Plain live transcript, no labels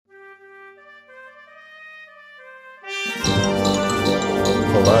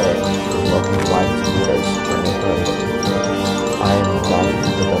welcome to Live Tomatoes Journey Home. I am Darwin, the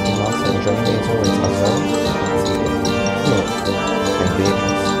Dungeon Master, and joining me as always are Zoe, and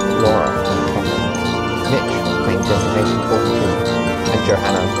Beatrice, Laura, and Cameron, Mitch, playing Destination 42, and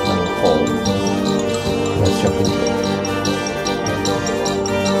Johanna, playing Paul. Let's jump into it.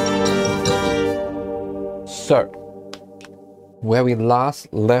 So, where we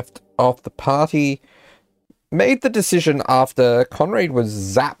last left off, the party made the decision after Conrad was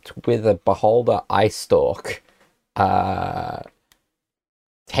zapped with a Beholder Ice Stalk,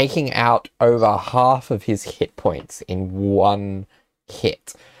 taking out over half of his hit points in one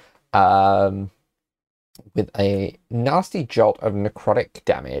hit, with a nasty jolt of necrotic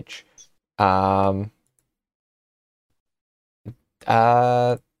damage.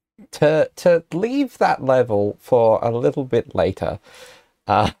 To leave that level for a little bit later.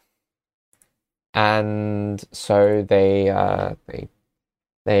 And so they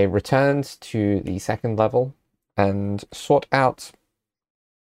returned to the second level and sought out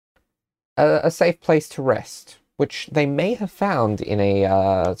a safe place to rest, which they may have found in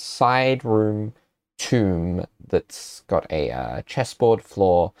a side room tomb that's got a chessboard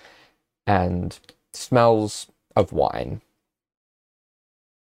floor and smells of wine.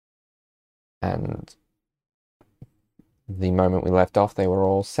 And the moment we left off, they were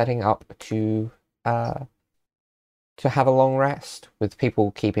all setting up to have a long rest, with people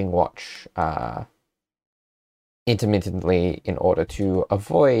keeping watch intermittently in order to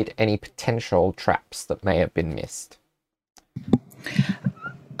avoid any potential traps that may have been missed.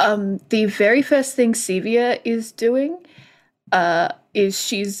 The very first thing Sevia is doing is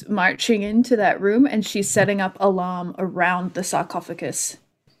she's marching into that room and she's setting up alarm around the sarcophagus.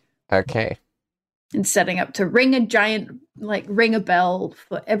 Okay. And setting up to ring a bell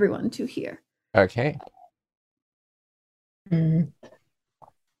for everyone to hear. Okay. I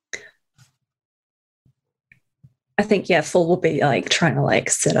think, Full will be trying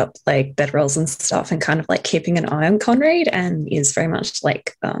to set up bedrolls and stuff and kind of keeping an eye on Conrad, and is very much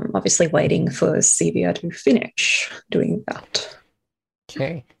obviously waiting for Sevia to finish doing that.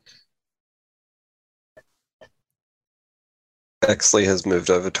 Okay. Exley has moved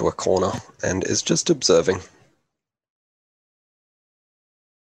over to a corner and is just observing.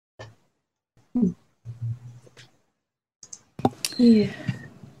 Yeah.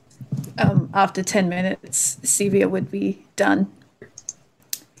 After 10 minutes, Sevia would be done.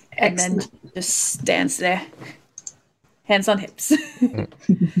 And Excellent. Then just stands there, hands on hips.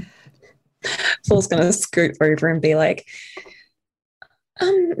 Fool's going to scoot over and be like,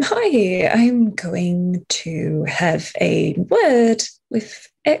 hi, I'm going to have a word with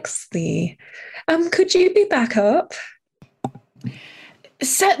Exley. Could you be back up?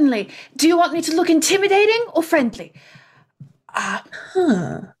 Certainly. Do you want me to look intimidating or friendly?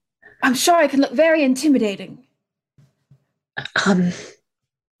 I'm sure I can look very intimidating. I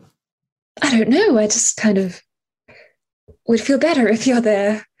don't know. I just kind of would feel better if you're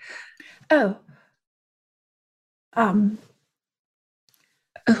there. Oh.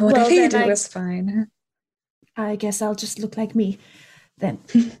 Whatever you do is fine. I guess I'll just look like me then.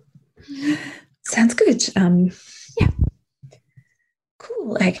 Sounds good. Yeah.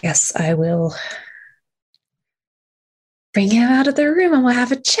 Cool. I guess I will bring you out of the room and we'll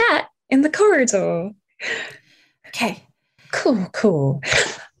have a chat in the corridor. Okay. Cool.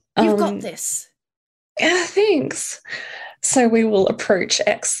 You've got this. Yeah, thanks. So we will approach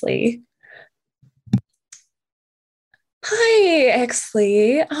Exley. Hi,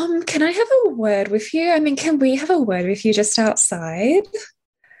 Exley. Can I have a word with you? Can we have a word with you just outside?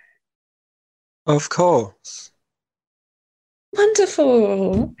 Of course.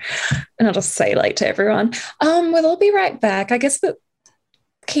 Wonderful. And I'll just say to everyone, we'll be right back. I guess that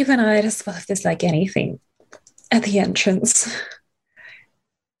keep an eye as well if there's anything at the entrance.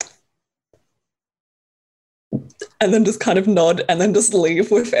 And then just kind of nod and then just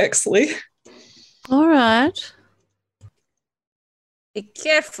leave with Exley. All right. Be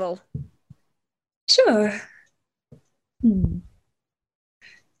careful. Sure.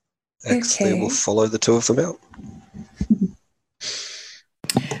 Exley will follow the two of them out.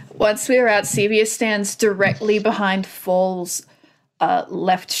 Once we are out, Sevia stands directly behind Fall's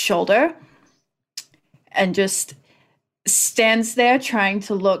left shoulder and just stands there trying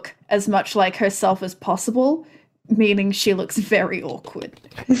to look as much like herself as possible, meaning she looks very awkward.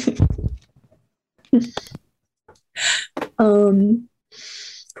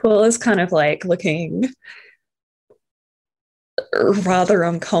 Paul is kind of looking rather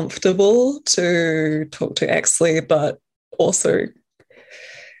uncomfortable to talk to Exley, but also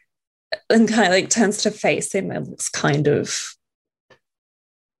and kind of turns to face him and looks kind of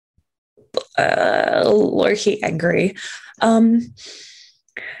low-key angry.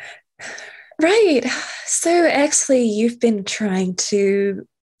 Right. So actually, you've been trying to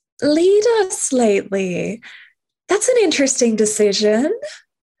lead us lately. That's an interesting decision.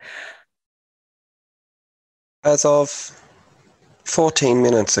 As of 14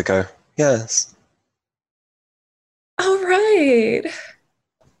 minutes ago, yes. All right.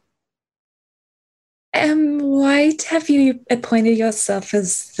 Why have you appointed yourself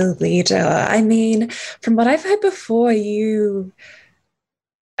as the leader? I mean, from what I've heard before, you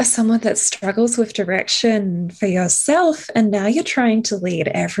are someone that struggles with direction for yourself, and now you're trying to lead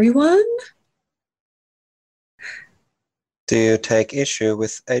everyone? Do you take issue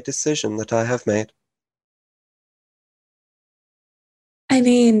with a decision that I have made? I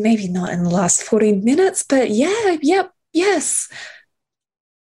mean, maybe not in the last 14 minutes, but yeah, yep, yes.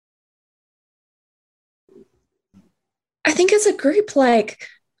 I think as a group, what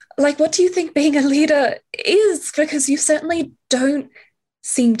do you think being a leader is? Because you certainly don't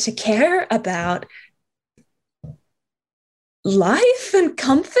seem to care about life and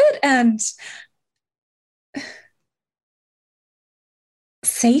comfort and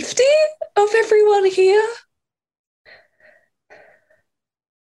safety of everyone here.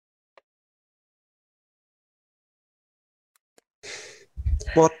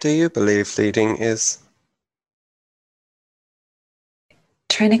 What do you believe leading is?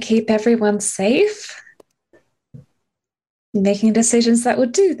 Trying to keep everyone safe, making decisions that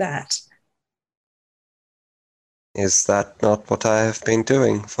would do that. Is that not what I have been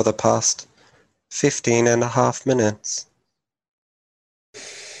doing for the past 15 and a half minutes?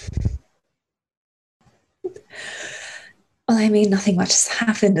 Well, I mean, nothing much has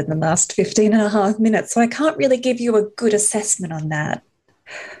happened in the last 15 and a half minutes, so I can't really give you a good assessment on that.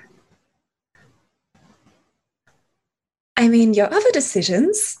 I mean, your other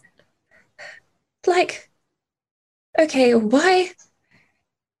decisions, okay, why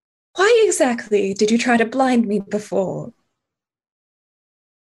exactly did you try to blind me before?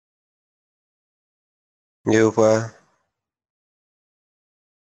 You were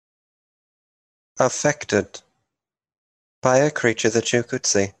affected by a creature that you could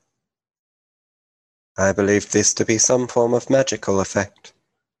see. I believed this to be some form of magical effect.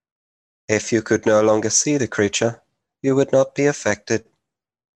 If you could no longer see the creature, you would not be affected.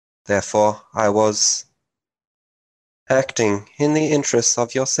 Therefore, I was acting in the interests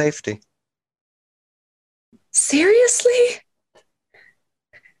of your safety. Seriously?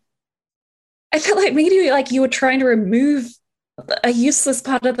 I felt like maybe you were trying to remove a useless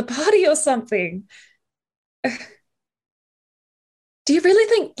part of the body or something. Do you really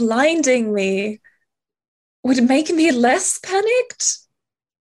think blinding me would make me less panicked?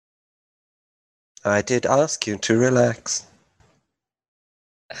 I did ask you to relax.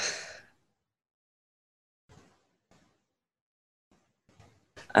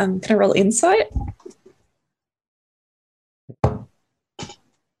 Can I roll insight?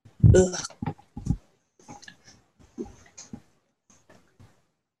 Ugh.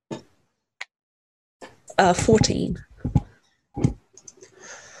 14.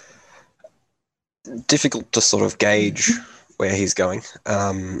 Difficult to sort of gauge where he's going.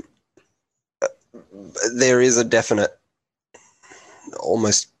 There is a definite,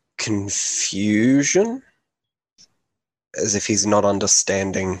 almost confusion, as if he's not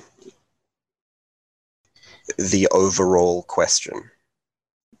understanding the overall question.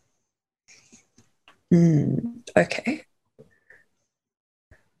 Okay.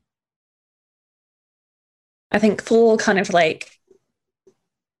 I think Fool kind of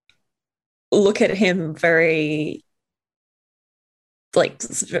look at him very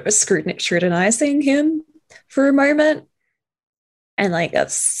scrutinizing him for a moment, and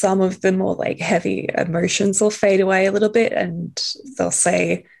some of the more heavy emotions will fade away a little bit, and they'll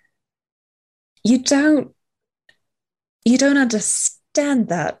say, you don't understand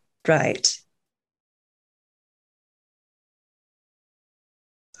that, right?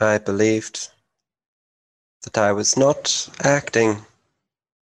 I believed that I was not acting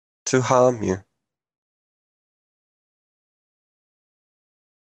to harm you.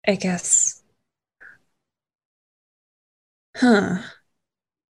 I guess. Huh.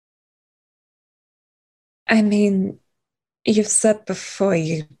 I mean, you've said before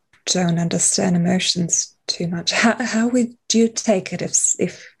you don't understand emotions too much. How would you take it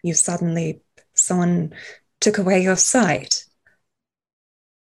if you suddenly someone took away your sight?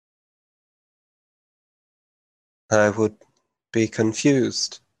 I would be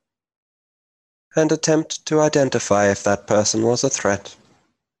confused and attempt to identify if that person was a threat.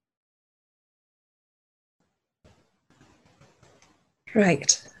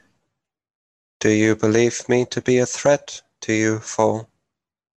 Right. Do you believe me to be a threat to you, Foal?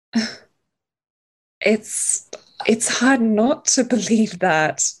 It's hard not to believe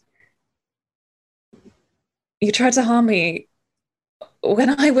that. You tried to harm me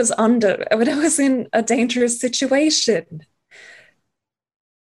when I was in a dangerous situation.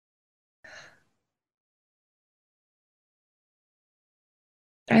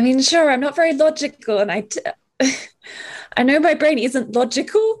 I mean, sure, I'm not very logical, and I know my brain isn't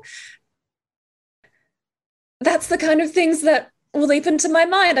logical. That's the kind of things that will leap into my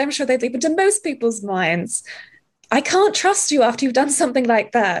mind. I'm sure they leap into most people's minds. I can't trust you after you've done something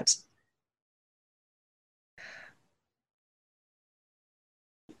like that.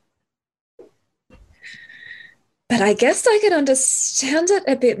 But I guess I can understand it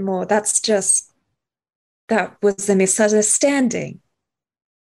a bit more. That was a misunderstanding.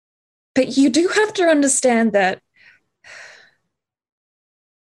 But you do have to understand that.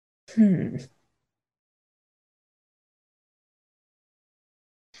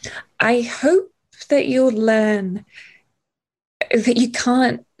 I hope that you'll learn that you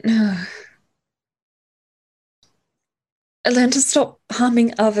can't learn to stop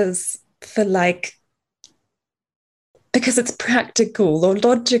harming others because it's practical or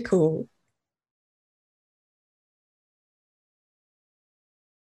logical.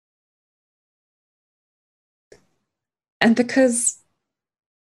 And because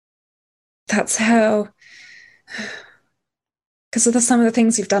that's how, because of some of the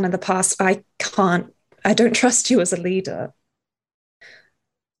things you've done in the past, I don't trust you as a leader.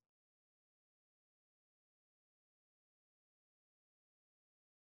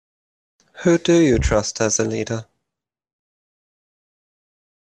 Who do you trust as a leader?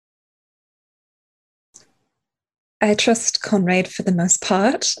 I trust Conrad for the most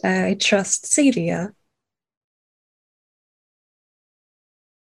part. I trust Sevia.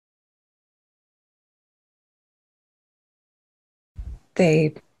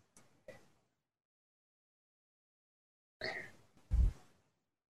 They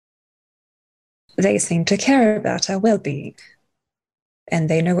seem to care about our well-being, and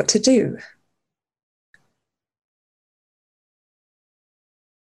they know what to do.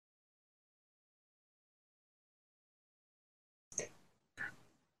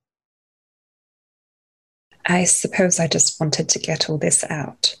 I suppose I just wanted to get all this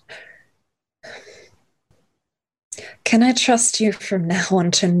out. Can I trust you from now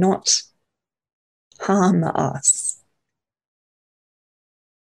on to not harm us?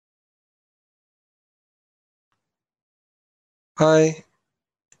 I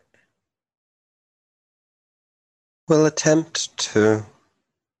will attempt to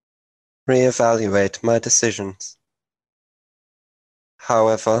reevaluate my decisions.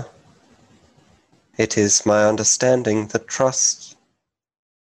 However, it is my understanding that trust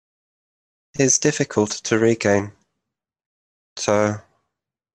is difficult to regain. So,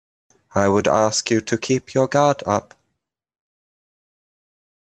 I would ask you to keep your guard up.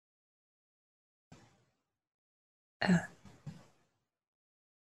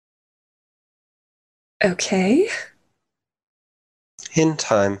 Okay. In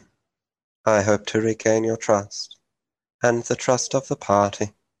time, I hope to regain your trust, and the trust of the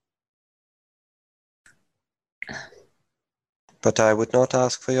party. But I would not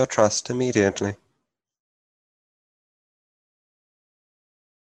ask for your trust immediately.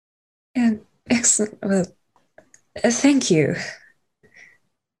 Excellent. Well, thank you.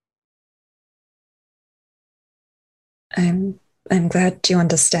 I'm glad you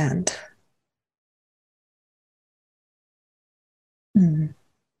understand. Hmm.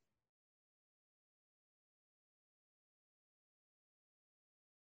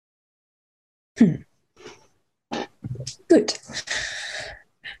 Good.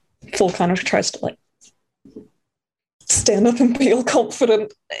 Full kind of tries to stand up and be all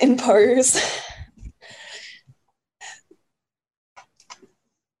confident in pose.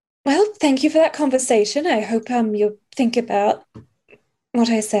 Well, thank you for that conversation. I hope you'll think about what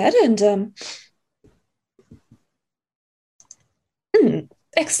I said and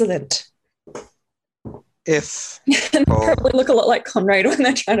excellent. And probably look a lot like Conrad when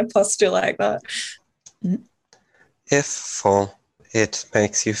they're trying to posture like that. If it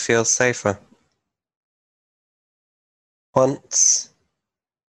makes you feel safer. Once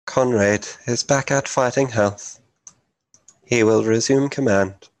Conrad is back at fighting health, he will resume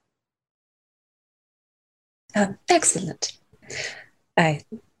command. Excellent.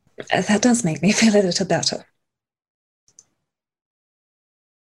 That does make me feel a little better.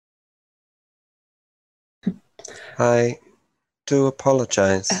 I do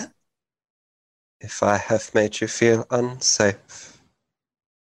apologize if I have made you feel unsafe.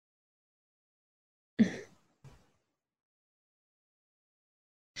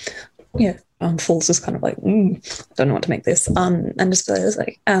 Yeah. Fool's just kind of like, don't know what to make this. And just goes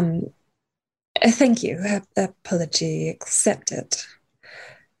like, thank you. Apology accepted.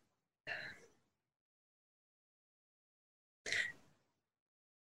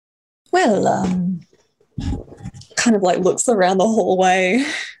 Well, kind of like looks around the hallway.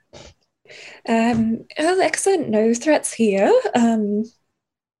 Excellent, no threats here.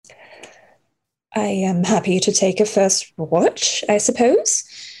 I am happy to take a first watch, I suppose.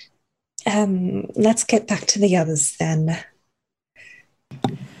 Let's get back to the others then.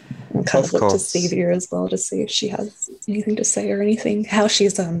 And kind of look to Sevia as well to see if she has anything to say or anything. How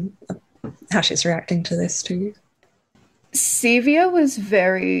she's reacting to this too. Sevia was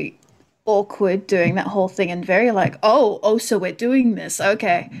very awkward doing that whole thing and very like, oh, so we're doing this.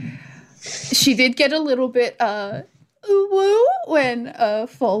 Okay. She did get a little bit woo when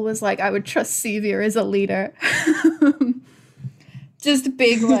Fall was like, I would trust Sevia as a leader. Just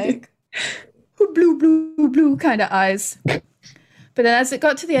big like blue kind of eyes. But then as it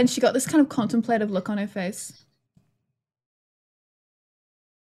got to the end, she got this kind of contemplative look on her face.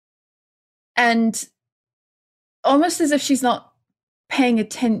 And almost as if she's not paying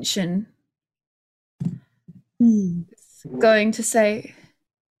attention, going to say,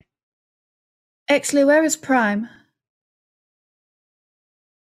 Exley, where is Prime?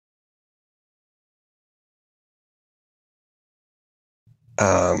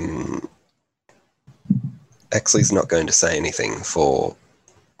 Exley's not going to say anything for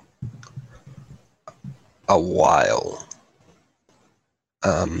a while.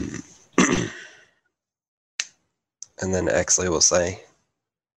 And then Exley will say,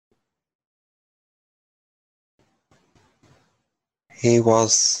 he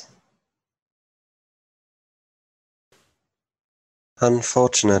was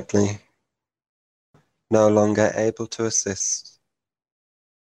unfortunately no longer able to assist.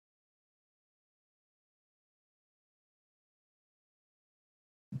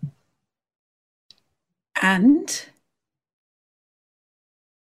 And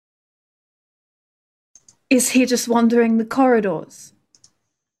is he just wandering the corridors?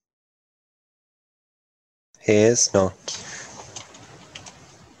 He is not.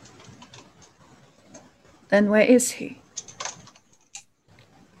 Then where is he?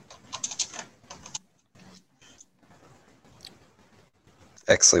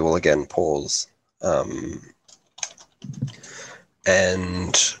 Exley will again pause.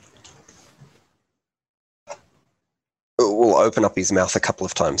 And will open up his mouth a couple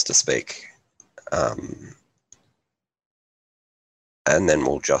of times to speak. And then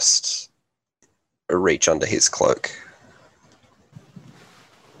we'll just reach under his cloak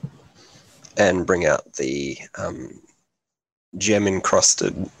and bring out the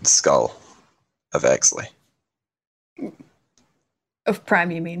gem-encrusted skull of Exley. Of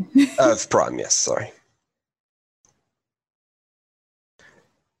Prime, you mean? Of Prime, yes, sorry.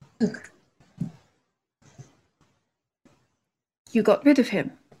 You got rid of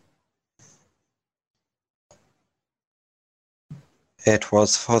him. It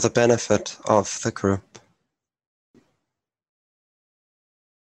was for the benefit of the group.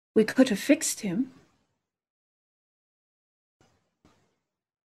 We could have fixed him.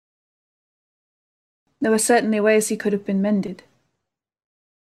 There were certainly ways he could have been mended.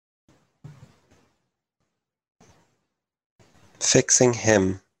 Fixing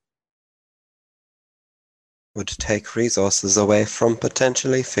him would take resources away from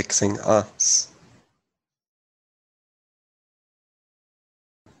potentially fixing us.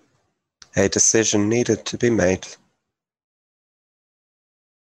 A decision needed to be made.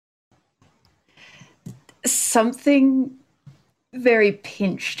 Something very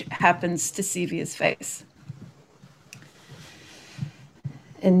pinched happens to Sevia's face.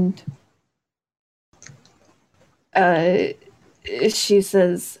 And she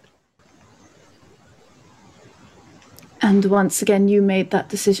says, and once again you made that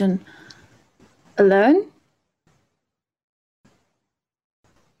decision alone?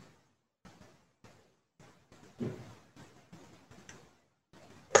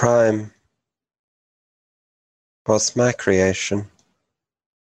 Prime was my creation,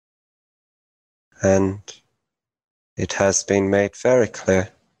 and it has been made very clear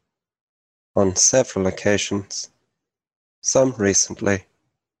on several occasions, some recently,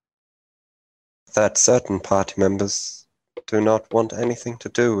 that certain party members do not want anything to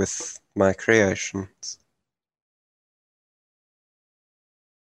do with my creations.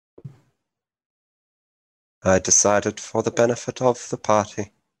 I decided for the benefit of the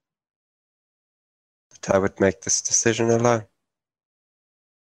party that I would make this decision alone.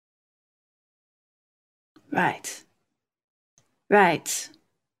 Right. Right.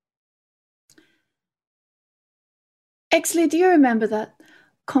 Exley, do you remember that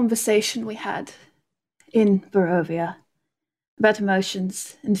conversation we had in Barovia about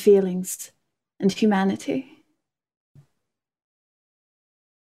emotions and feelings and humanity?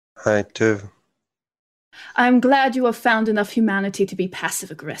 I do. I'm glad you have found enough humanity to be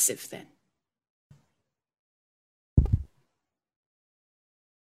passive-aggressive, then.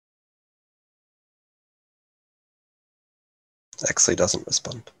 Exley doesn't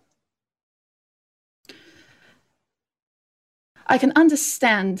respond. I can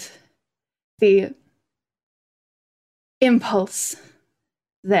understand the impulse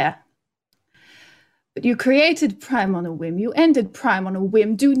there. But you created Prime on a whim. You ended Prime on a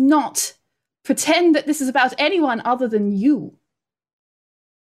whim. Do not pretend that this is about anyone other than you.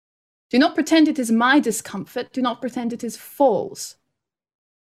 Do not pretend it is my discomfort. Do not pretend it is Fall's.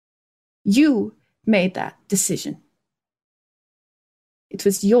 You made that decision. It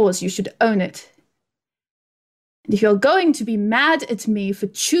was yours. You should own it. And if you're going to be mad at me for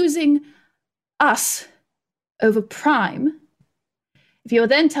choosing us over Prime, if you're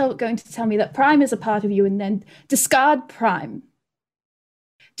then going to tell me that Prime is a part of you and then discard Prime,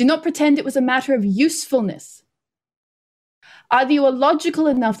 do not pretend it was a matter of usefulness. Either you are logical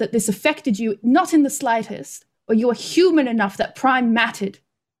enough that this affected you not in the slightest, or you are human enough that Prime mattered.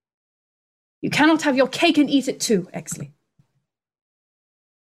 You cannot have your cake and eat it too, Exley.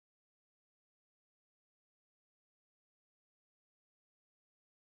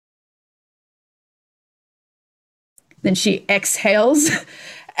 Then she exhales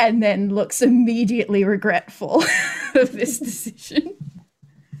and then looks immediately regretful of this decision.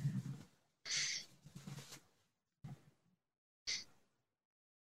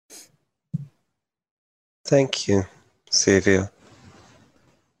 Thank you, Xavier.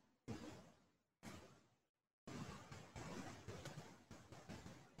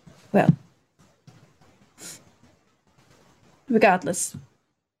 Well, regardless,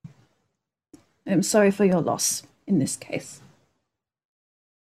 I'm sorry for your loss in this case.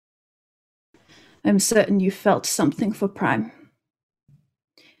 I'm certain you felt something for Prime.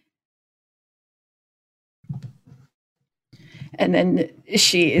 And then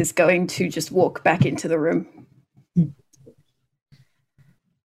she is going to just walk back into the room.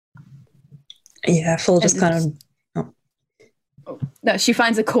 Yeah, Full just kind of... Oh, no, she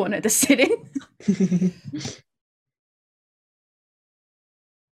finds a corner to sit in.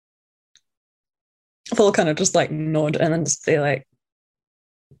 Full kind of just like nod and then just be like,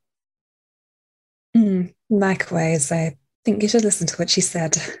 likewise, I think you should listen to what she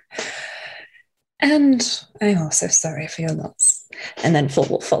said. And I'm also sorry for your loss. And then Full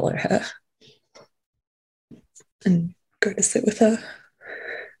will follow her and go to sit with her.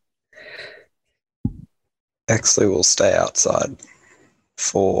 Exley will stay outside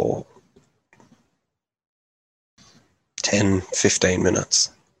for 10, 15 minutes.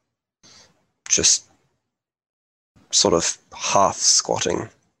 Just sort of half squatting,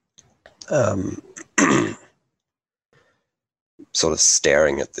 sort of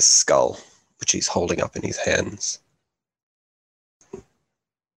staring at this skull, which he's holding up in his hands.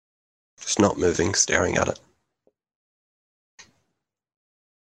 Just not moving, staring at it.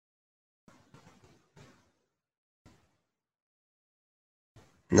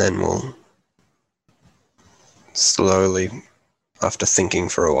 And then we'll slowly, after thinking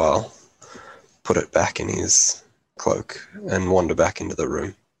for a while, put it back in his cloak and wander back into the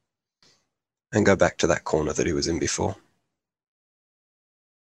room and go back to that corner that he was in before.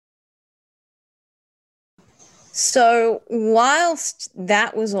 So whilst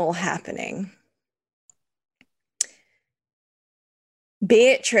that was all happening,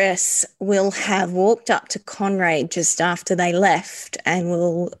 Beatrice will have walked up to Conrad just after they left and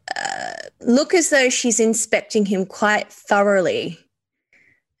will look as though she's inspecting him quite thoroughly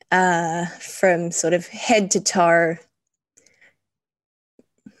from sort of head to toe.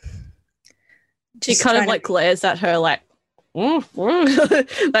 She kind of like glares at her like,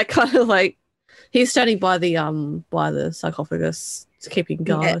 that kind of like, he's standing by the sarcophagus, keeping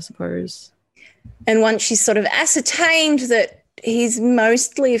guard, I suppose. And once she's sort of ascertained that he's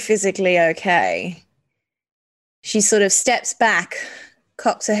mostly physically okay, she sort of steps back,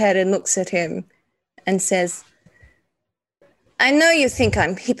 cocks her head and looks at him and says, I know you think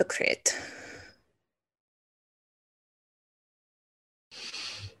I'm hypocrite.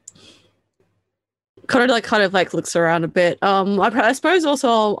 Conrad kind of looks around a bit. I suppose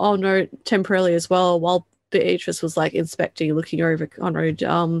also I'll note temporarily as well, while Beatrice was inspecting, looking over Conrad,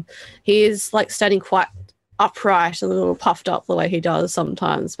 he is standing quite upright, a little puffed up the way he does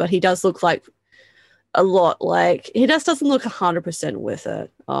sometimes, but he does look a lot. Like, he just doesn't look 100% with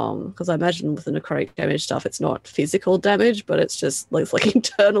it. Because I imagine with the necrotic damage stuff, it's not physical damage, but it's just like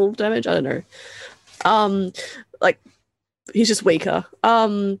internal damage. I don't know. Like, he's just weaker.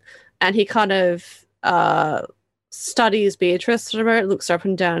 And he kind of studies Beatrice for a moment, looks up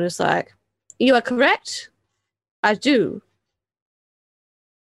and down, and is like, "You are correct. I do.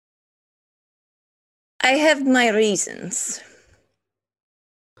 I have my reasons."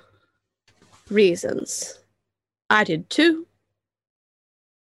 Reasons. I did too.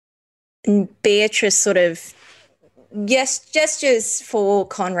 And Beatrice sort of gestures for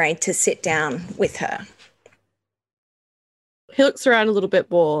Conrad to sit down with her. He looks around a little bit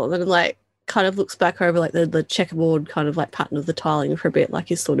more, and then like kind of looks back over like the checkerboard kind of like pattern of the tiling for a bit, like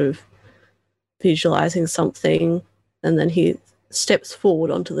he's sort of visualizing something, and then he steps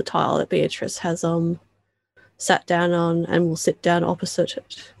forward onto the tile that Beatrice has sat down on, and will sit down opposite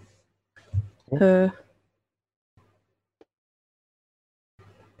it. Her.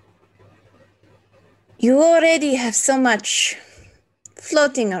 You already have so much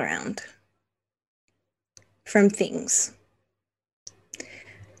floating around from things.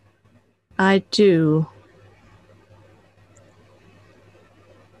 I do.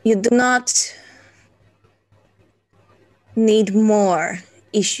 You do not need more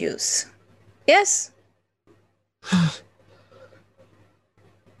issues. Yes?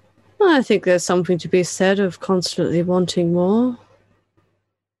 I think there's something to be said of constantly wanting more.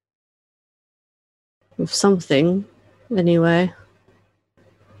 Of something, anyway.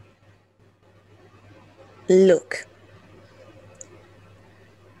 Look.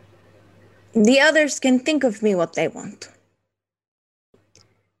 The others can think of me what they want.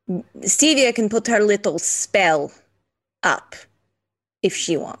 Stevia can put her little spell up if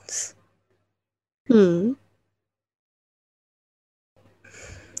she wants.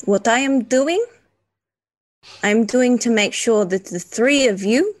 What I am doing, I'm doing to make sure that the three of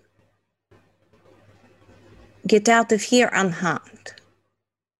you get out of here unharmed.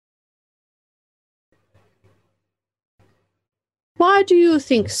 Why do you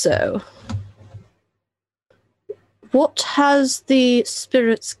think so? What has the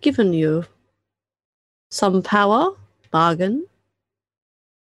spirits given you? Some power? Bargain?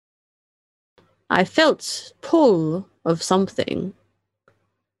 I felt pull of something,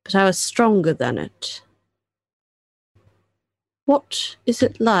 but I was stronger than it. What is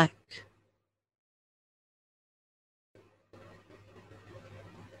it like?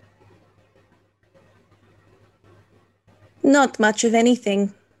 Not much of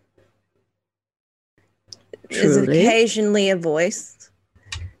anything. There's Truly? occasionally a voice.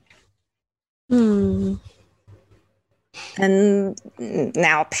 Hmm. And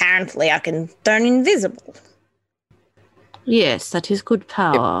now apparently I can turn invisible. Yes, that is good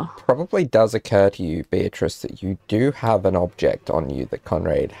power. Probably does occur to you, Beatrice, that you do have an object on you that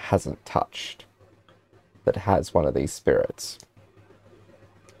Conrad hasn't touched, that has one of these spirits.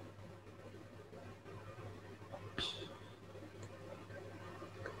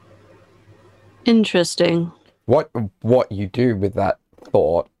 Interesting. What you do with that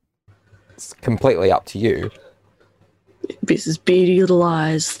thought is completely up to you. Mrs. Beady little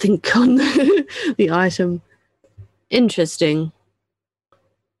eyes think on the item. Interesting.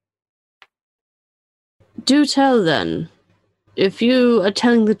 Do tell then, if you are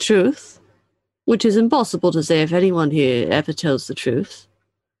telling the truth, which is impossible to say if anyone here ever tells the truth,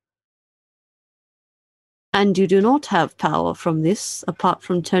 and you do not have power from this apart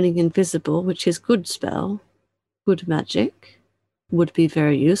from turning invisible, which is good spell, good magic, would be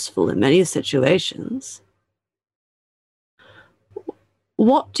very useful in many situations.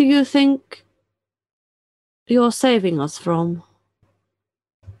 What do you think you're saving us from?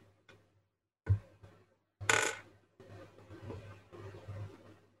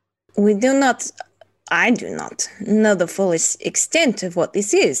 I do not know the full extent of what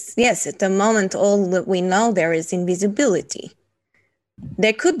this is. Yes, at the moment, all that we know there is invisibility.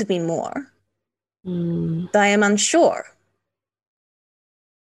 There could be more. But I am unsure.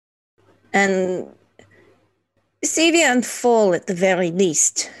 And Sevia and Fall, at the very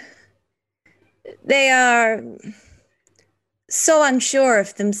least, they are so unsure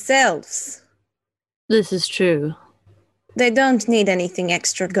of themselves. This is true. They don't need anything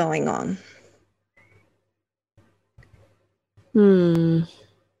extra going on. You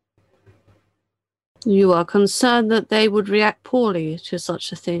are concerned that they would react poorly to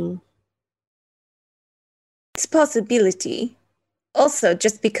such a thing? It's a possibility. Also,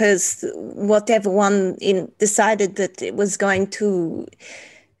 just because whatever one decided that it was going to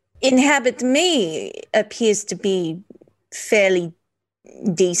inhabit me appears to be fairly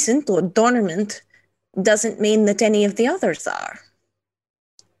decent or dormant, doesn't mean that any of the others are.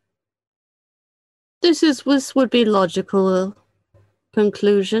 This would be logical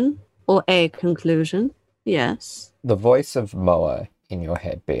conclusion, or a conclusion. Yes. The voice of Moa in your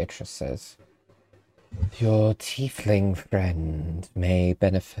head, Beatrice, says, "Your tiefling friend may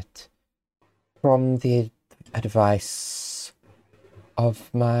benefit from the advice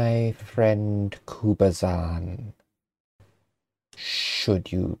of my friend Kubazan,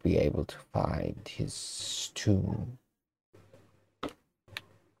 should you be able to find his tomb."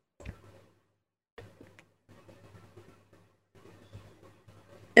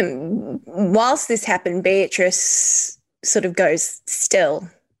 Whilst this happened, Beatrice sort of goes still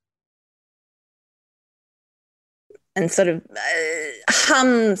and sort of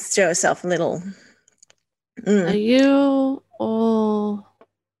hums to herself a little. Are you all...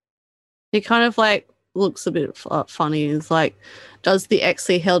 He kind of like looks a bit funny. He's like, does the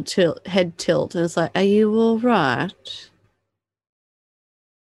Exley head tilt, and it's like, are you all right?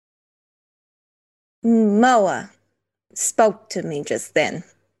 Moa spoke to me just then.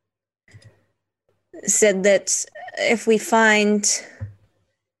 Said that if we find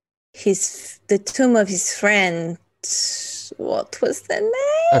the tomb of his friend, what was the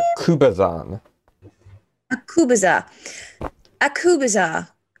name? Kubazan. Akubazar.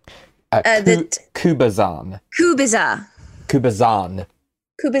 Kubazan. Kubazar.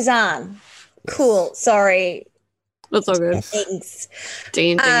 Kubazan. Cool. Sorry. That's all good. Thanks.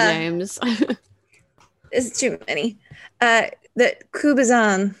 D&D names. There's too many. That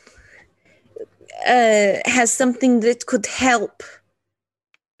Kubazan has something that could help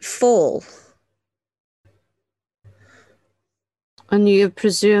Fall. And you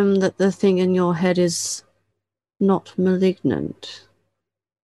presume that the thing in your head is not malignant?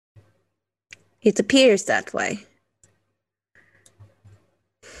 It appears that way.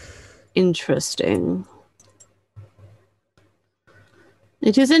 Interesting.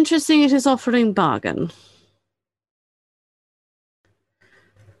 It is interesting it is offering bargain.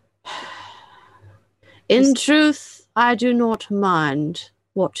 In truth, I do not mind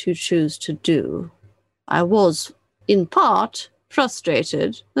what you choose to do. I was, in part,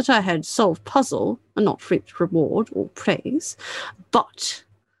 frustrated that I had solved puzzle and not reaped reward or praise, but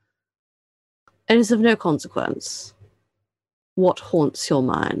it is of no consequence. What haunts your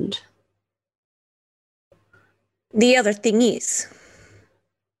mind? The other thing is,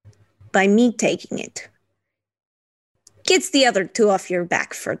 by me taking it, gets the other two off your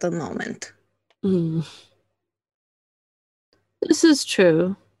back for the moment. This is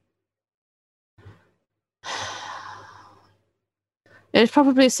true. It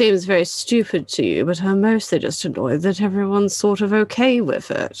probably seems very stupid to you, but I'm mostly just annoyed that everyone's sort of okay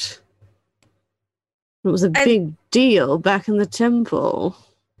with it. It was a big deal back in the temple.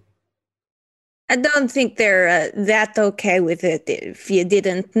 I don't think they're that okay with it if you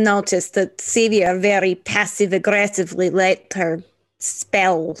didn't notice that Sylvia very passive-aggressively let her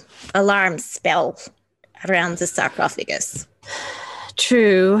alarm spell around the sarcophagus.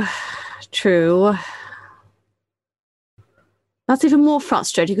 True. That's even more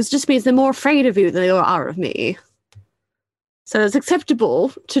frustrating because it just means they're more afraid of you than they are of me. So it's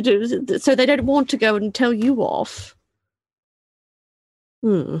acceptable to do, so they don't want to go and tell you off.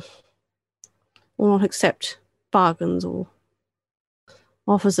 Or not accept bargains or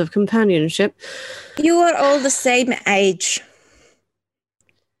offers of companionship. You are all the same age.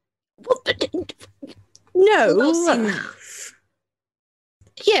 Well, no. Close enough.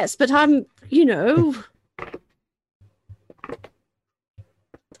 Yes, but I'm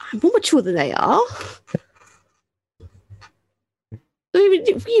more mature than they are. I mean,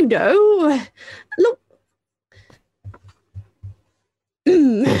 look.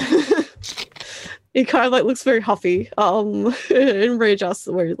 He kind of like looks very huffy, and readjusts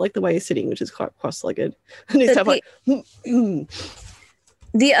the way he's sitting, which is quite cross-legged, and he's kind of like.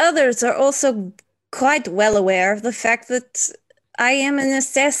 The others are also quite well aware of the fact that I am an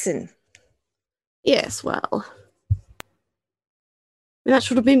assassin. Yes, well, that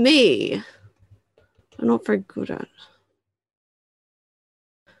should have been me. I'm not very good at it.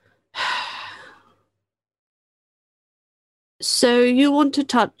 So you want to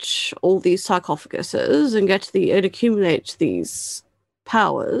touch all these sarcophaguses and accumulate these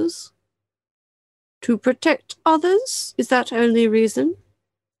powers to protect others? Is that only reason?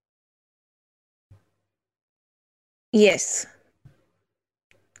 Yes.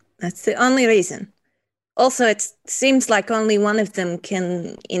 That's the only reason. Also, it seems like only one of them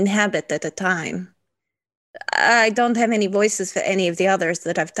can inhabit at a time. I don't have any voices for any of the others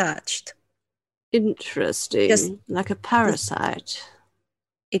that I've touched. Interesting. Like a parasite.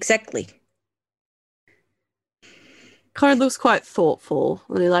 Exactly. kind of looks quite thoughtful.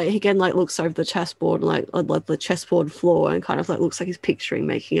 And he again looks over the chessboard and like the chessboard floor and kind of looks like he's picturing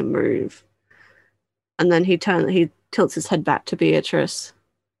making a move. And then he tilts his head back to Beatrice.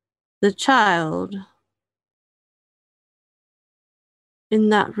 The child in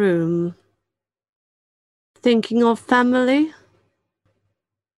that room, thinking of family?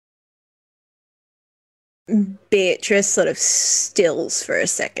 Beatrice sort of stills for a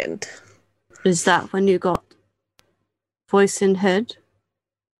second. Is that when you got voice in head?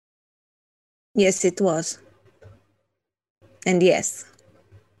 Yes, it was. And yes,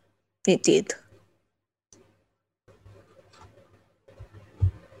 it did.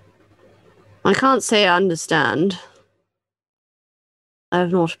 I can't say I understand. I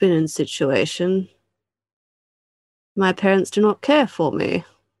have not been in a situation. My parents do not care for me,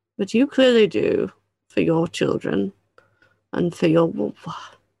 but you clearly do for your children and for your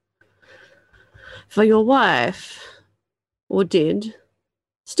wife, or did,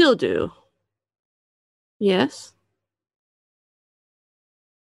 still do. Yes?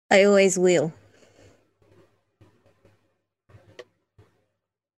 I always will.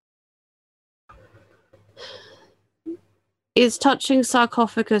 Is touching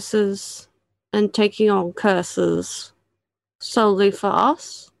sarcophaguses and taking on curses solely for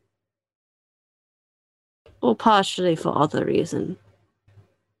us? Or partially for other reason?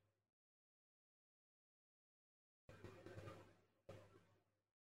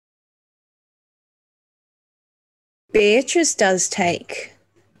 Beatrice does take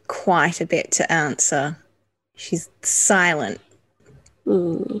quite a bit to answer. She's silent.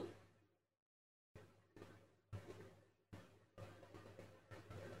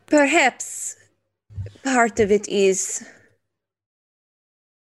 Perhaps part of it is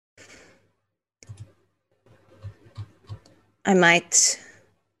I might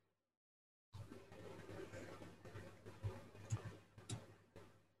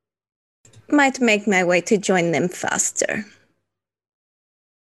make my way to join them faster.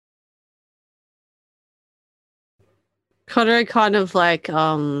 Conrad kind of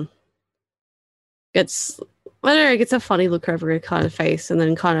gets a funny look over her kind of face and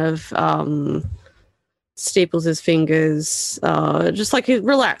then kind of steeples his fingers, just like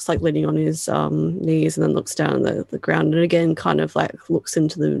relaxed, leaning on his knees, and then looks down at the ground and again kind of looks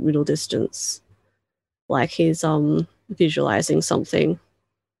into the middle distance, like he's visualizing something.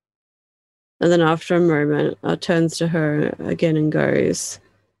 And then after a moment, turns to her again and goes,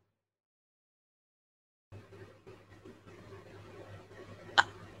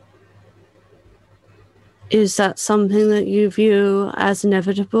 is that something that you view as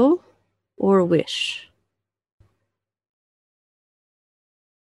inevitable or a wish?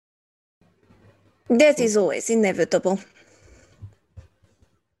 That is always inevitable.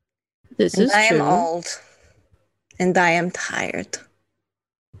 This is true. I am old, and I am tired.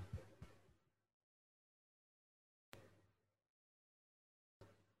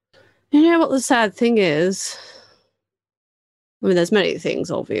 You know what the sad thing is? I mean, there's many things,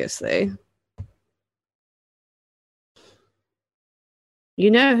 obviously.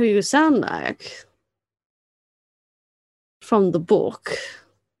 You know who you sound like from the book.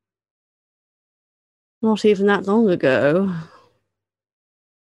 Not even that long ago.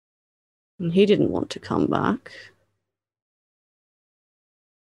 And he didn't want to come back.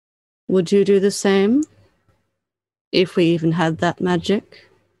 Would you do the same? If we even had that magic?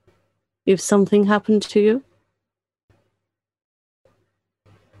 If something happened to you?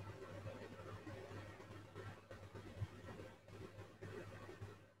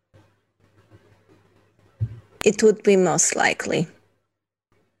 It would be most likely.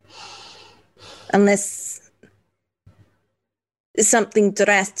 Unless something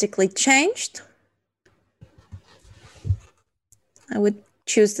drastically changed, I would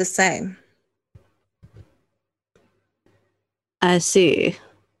choose the same. I see.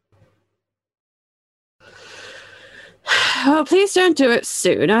 Well, please don't do it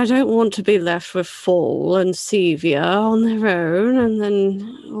soon. I don't want to be left with Fall and Sevia on their own, and then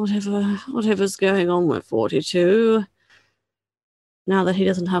whatever's going on with 42. Now that he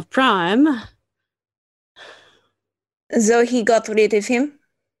doesn't have Prime. So he got rid of him?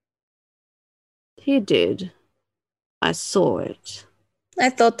 He did. I saw it. I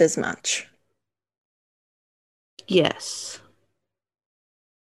thought as much. Yes.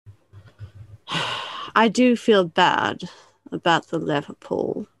 I do feel bad about the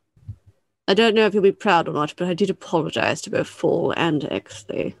Liverpool. I don't know if you'll be proud or not, but I did apologize to both Fall and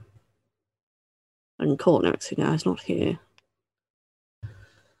Exley. And Courtney, Exley now is not here.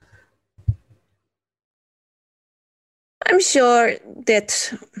 I'm sure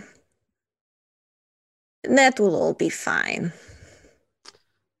that That will all be fine.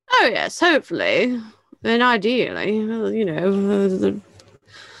 Oh, yes, hopefully. And ideally,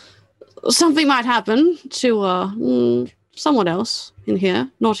 something might happen to someone else in here,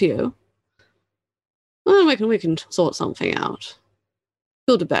 not you. Well, we can sort something out.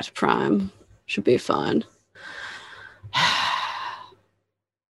 Build a better prime. Should be fine.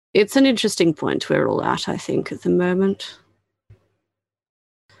 It's an interesting point we're all at, I think, at the moment.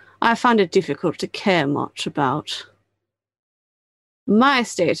 I find it difficult to care much about my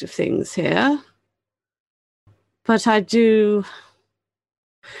state of things here. But I do...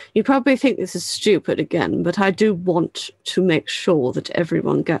 You probably think this is stupid again, but I do want to make sure that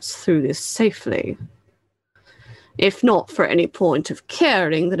everyone gets through this safely. If not for any point of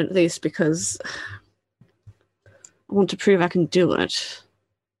caring, then at least because I want to prove I can do it.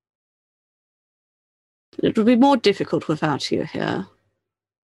 It would be more difficult without you here.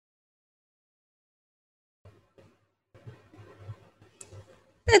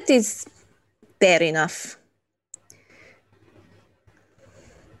 That is fair enough.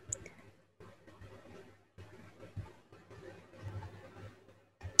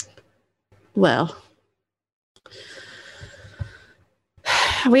 Well,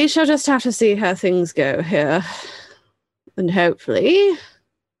 we shall just have to see how things go here. And hopefully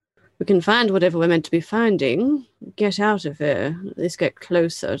we can find whatever we're meant to be finding, get out of here, at least get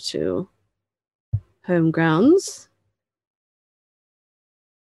closer to home grounds.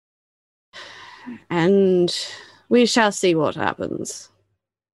 And we shall see what happens.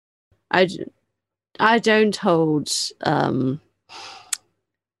 I don't hold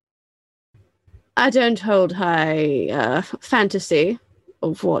high fantasy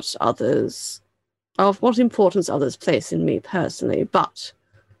of what importance others place in me personally, but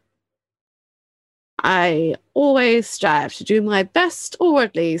I always strive to do my best, or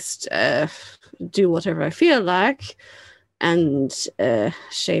at least do whatever I feel like, and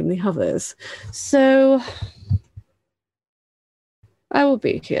shame the others. So I will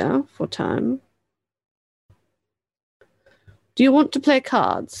be here for time. Do you want to play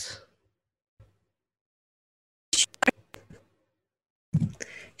cards?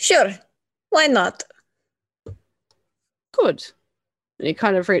 Sure, why not? Good. And he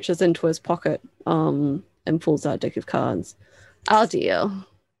kind of reaches into his pocket and pulls out a deck of cards. I'll deal.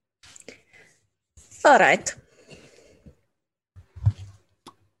 All right.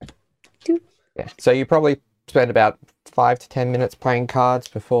 Yeah. So you probably spend about 5 to 10 minutes playing cards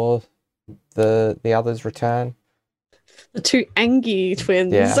before the others return. The two Angie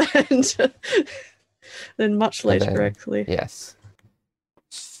twins. Yeah. And then much later, then, actually. Yes.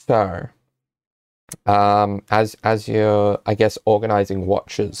 So, as you're, I guess, organizing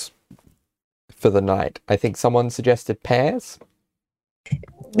watches for the night, I think someone suggested pairs.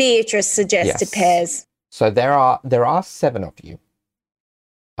 Beatrice suggested Yes. pairs. So there are 7 of you,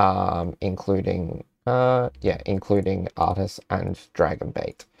 including Artis and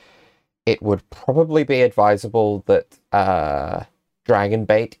Dragonbait. It would probably be advisable that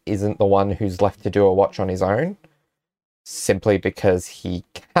Dragonbait isn't the one who's left to do a watch on his own, simply because he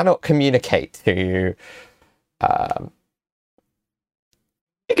cannot communicate to you.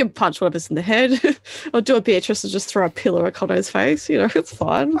 You can punch whatever's in the head, or do a Beatrice and just throw a pillow at Connor's face. It's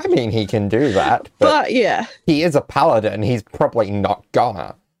fine. I mean, he can do that, But yeah. he is a paladin. He's probably not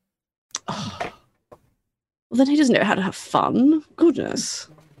gonna. Well, then he doesn't know how to have fun. Goodness.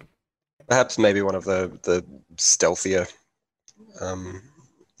 Perhaps maybe one of the stealthier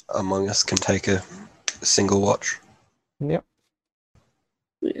among us can take a single watch. Yep.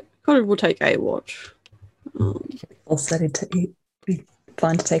 Yeah. Connor will take a watch. Also, be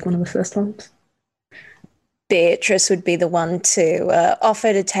fine to take one of the first ones. Beatrice would be the one to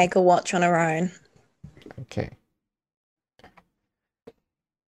offer to take a watch on her own. Okay.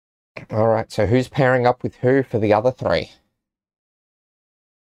 All right. So who's pairing up with who for the other 3?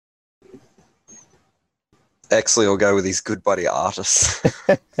 Exley will go with his good buddy Artis.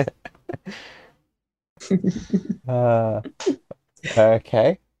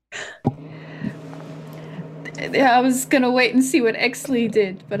 Okay. Yeah, I was gonna wait and see what Exley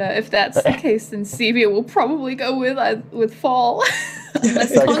did, but if that's the case, then Sevia will probably go with Fall,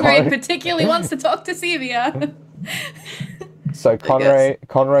 unless So Conrad particularly wants to talk to Sevia. So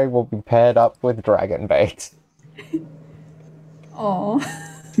Conray will be paired up with Dragonbait. Oh.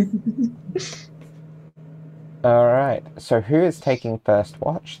 All right. So who is taking first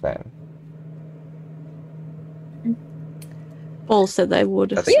watch then? All said they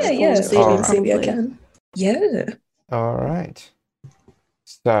would. I think Yeah, so. Phoebe and Alright. Sylvia can. Yeah. All right.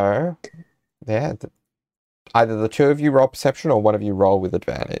 So, yeah, either the 2 of you roll perception or one of you roll with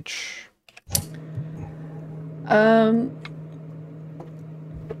advantage. I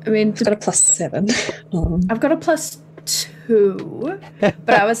mean, I've got a +7. I've got a +2,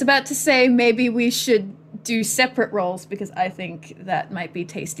 but I was about to say maybe we should do separate rolls because I think that might be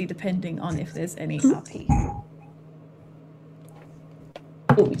tasty depending on if there's any RP.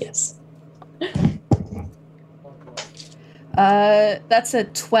 Oh, yes. That's a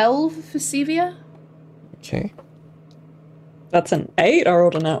 12 for Sevia. Okay. That's an 8. I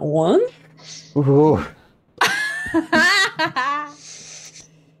rolled a nat 1. Ooh.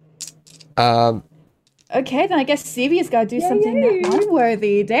 Okay, then I guess Sevia's got to do something that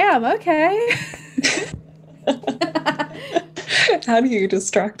one-worthy. Damn, okay. How do you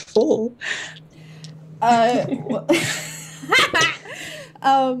distract Fall?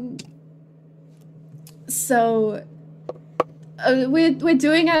 So we're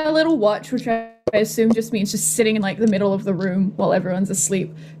doing a little watch, which I assume just means just sitting in like the middle of the room while everyone's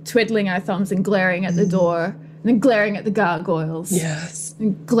asleep, twiddling our thumbs and glaring at the door, and then glaring at the gargoyles. Yes.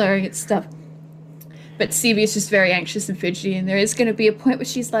 And glaring at stuff. But Sevia is just very anxious and fidgety, and there is going to be a point where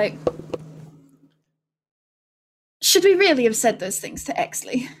she's like, should we really have said those things to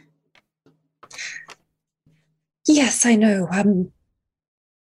Exley? Yes, I know. I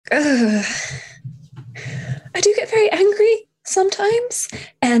do get very angry sometimes,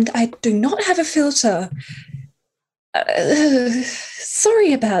 and I do not have a filter.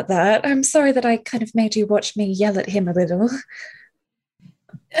 Sorry about that. I'm sorry that I kind of made you watch me yell at him a little.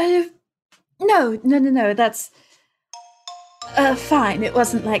 No. That's fine. It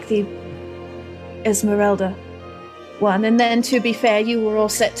wasn't like the Esmeralda one. And then, to be fair, you were all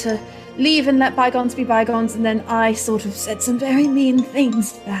set to leave and let bygones be bygones, and then I sort of said some very mean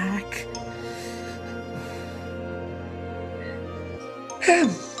things back.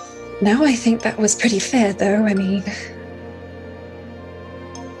 Now I think that was pretty fair, though. I mean...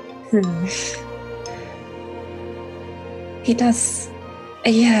 He does...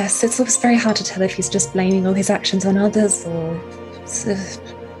 Yes, it's always very hard to tell if he's just blaming all his actions on others, or...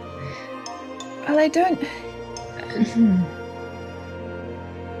 Well, I don't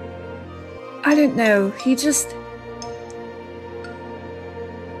know. He just...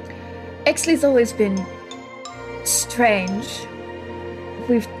 Exley's always been strange.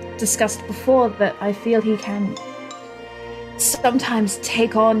 We've discussed before that I feel he can sometimes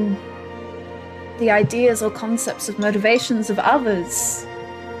take on the ideas or concepts of motivations of others.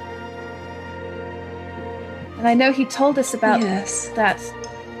 And I know he told us about that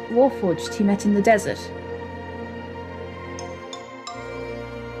Warforged he met in the desert.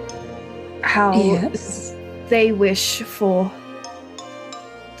 How they wish for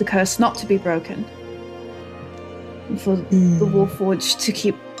the curse not to be broken. And for the Warforged to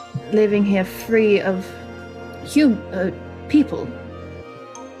keep living here free of people.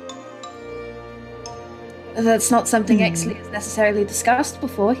 That's not something Exley has necessarily discussed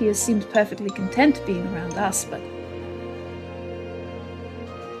before. He has seemed perfectly content being around us, but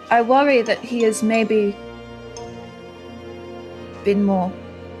I worry that he has maybe been more...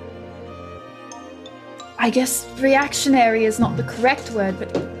 I guess reactionary is not the correct word,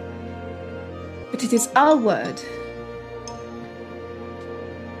 but it is our word.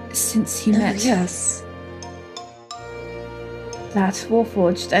 Since he met that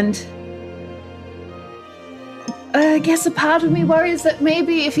Warforged, and I guess a part of me worries that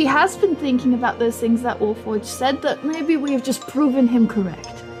maybe if he has been thinking about those things that Warforged said, that maybe we have just proven him correct.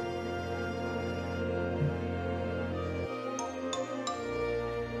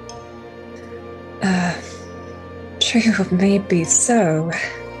 True, maybe so.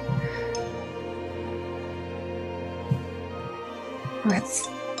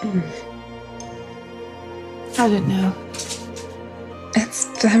 I don't know. It's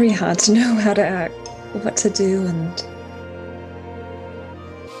very hard to know how to act, what to do, and...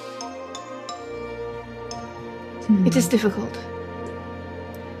 It is difficult.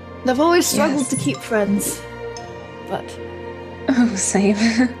 I've always struggled to keep friends, but... Oh, same.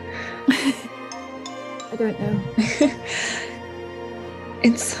 I don't know.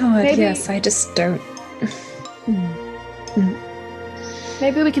 It's hard, yes, I just don't...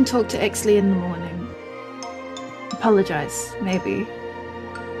 Maybe we can talk to Exley in the morning. Apologize, maybe.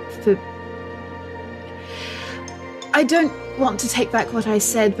 For... I don't want to take back what I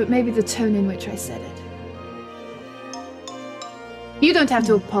said, but maybe the tone in which I said it. You don't have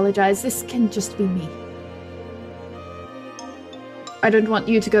to apologize, this can just be me. I don't want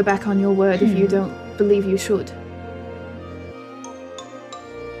you to go back on your word if you don't believe you should.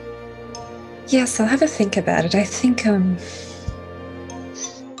 Yes, I'll have a think about it. I think,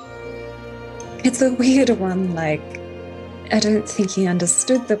 it's a weird one, like, I don't think he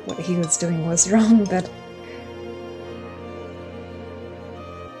understood that what he was doing was wrong, but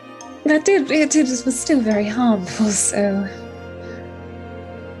It was still very harmful, so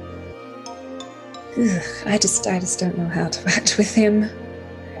I just don't know how to act with him.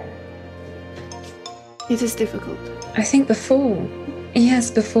 It is difficult. I think before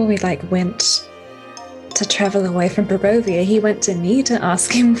we went to travel away from Barovia, he went to me to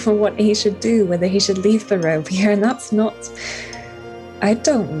ask him for what he should do, whether he should leave Barovia, and that's not. I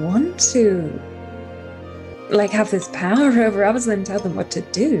don't want to have this power over others and tell them what to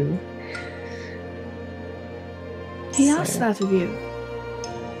do. He asked that of you.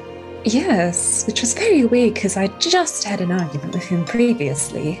 Yes, which was very weird because I just had an argument with him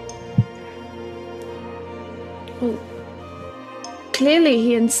previously. Well, clearly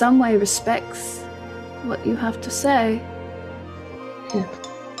he in some way respects what you have to say. Yeah.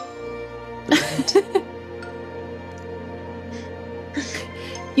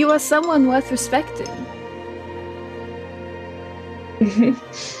 You are someone worth respecting.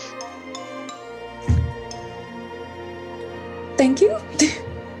 Thank you.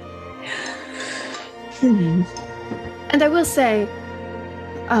 And I will say,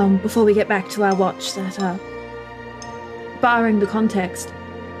 before we get back to our watch, that barring the context,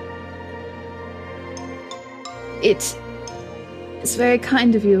 it's very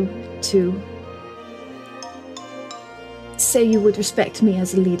kind of you to say you would respect me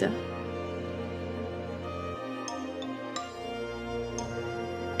as a leader.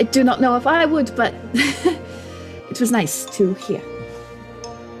 I do not know if I would, but it was nice to hear.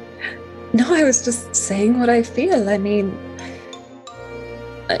 No, I was just saying what I feel. I mean,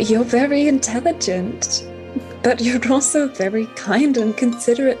 you're very intelligent, but you're also very kind and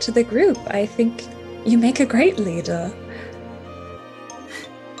considerate to the group. I think you make a great leader.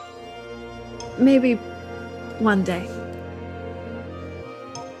 Maybe one day.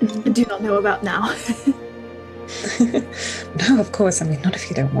 I do not know about now. No, of course. I mean, not if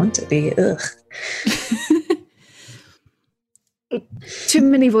you don't want to be. Ugh. Too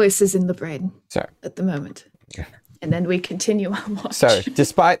many voices in the brain So, at the moment. Yeah. And then we continue our watch. so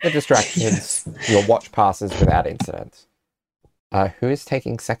despite the distractions, your watch passes without incident. Who is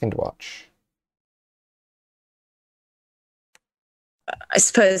taking second watch? I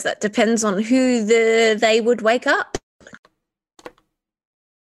suppose that depends on who they would wake up.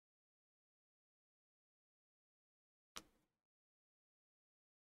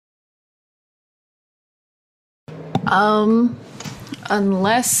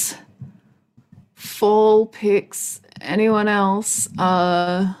 Unless Fall picks anyone else,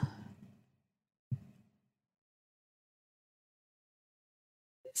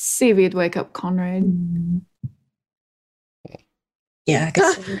 see if you'd wake up Conrad. Yeah, I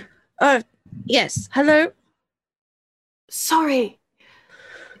guess. Oh, yes. Hello. Sorry.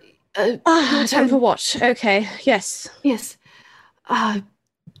 Time for watch. Okay. Yes. Yes.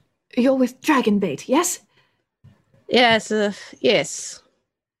 You're with Dragonbait, yes? Yes. Yes.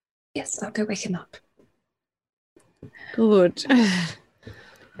 Yes, I'll go wake him up. Good.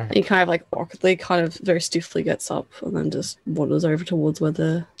 He kind of awkwardly, kind of very stiffly gets up and then just wanders over towards where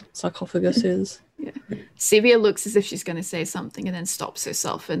the sarcophagus is. Yeah. Sevia looks as if she's going to say something and then stops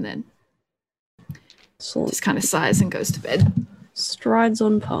herself and then just kind of sighs and goes to bed. Strides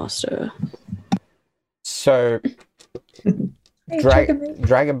on past her. So,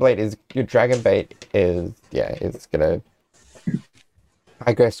 Dragonbait is gonna,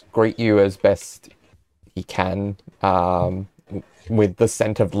 I guess, greet you as best he can, with the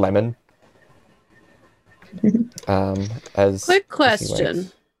scent of lemon. As Quick as he question.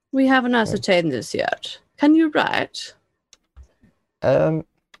 wakes. We haven't ascertained this yet. Can you write?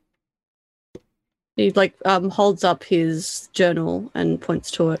 He holds up his journal and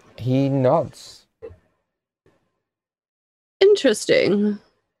points to it. He nods. Interesting.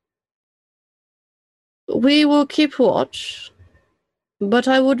 We will keep watch, but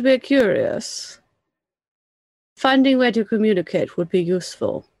I would be curious. Finding where to communicate would be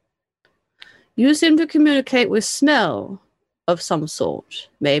useful. You seem to communicate with smell of some sort,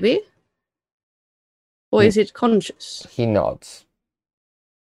 maybe? Or is it conscious? He nods.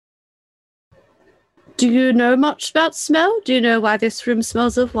 Do you know much about smell? Do you know why this room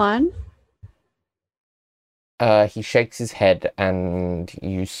smells of wine? He shakes his head and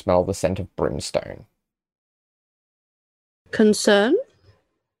you smell the scent of brimstone. Concern?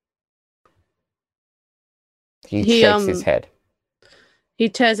 He He, shakes his head. He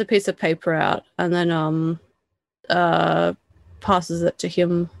tears a piece of paper out and then passes it to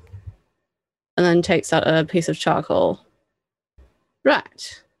him and then takes out a piece of charcoal.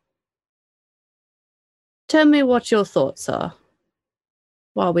 Right. Tell me what your thoughts are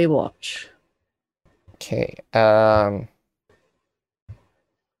while we watch. Okay.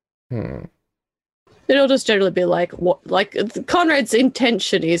 Hmm. It'll just generally be like, what, like Conrad's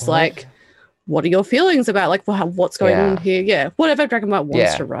intention is like, what are your feelings about like what's going on here? Yeah, whatever Dragonbite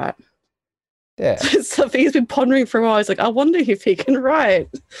wants to write. Yeah. Something he's been pondering for a while. He's like, I wonder if he can write.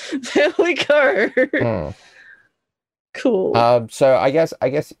 There we go. Cool. So I guess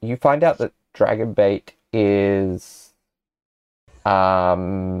you find out that Dragonbait is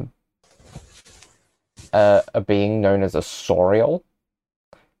a being known as a Sauriel,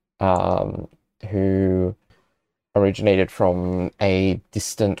 who originated from a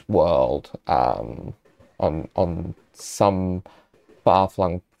distant world on some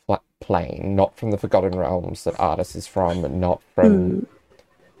far-flung plane, not from the Forgotten Realms that Artis is from, not from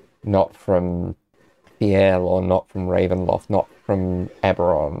Fiel, or not from Ravenloft, not from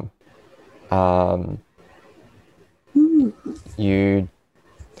Eberron. You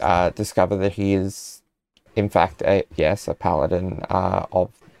discover that he is, in fact, a paladin of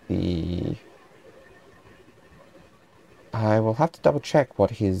the... I will have to double check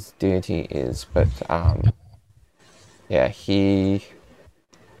what his deity is, but he...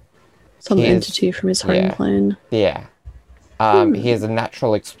 Some entity from his home plane. Yeah. He is a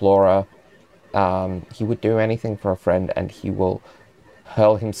natural explorer. He would do anything for a friend, and he will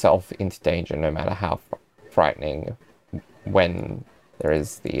hurl himself into danger no matter how frightening, when there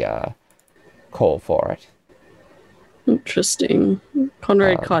is the call for it. Interesting.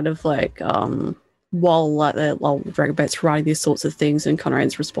 Conrad kind of like while Dragonbait's writing these sorts of things and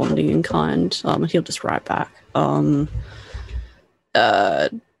Conrad's responding in kind, he'll just write back.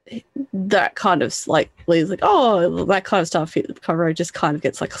 That kind of like leaves like, oh, that kind of stuff. Conrad just kind of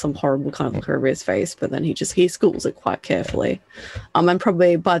gets like some horrible kind of look over his face, but then he schools it quite carefully. And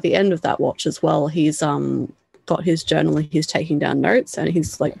probably by the end of that watch as well, he's got his journal and he's taking down notes, and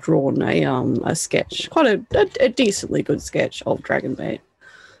he's like drawn a sketch, quite a decently good sketch of Dragonbait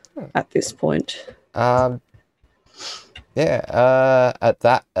at this point. At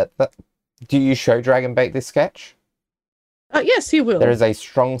that, do you show Dragonbait this sketch? Yes, he will. There is a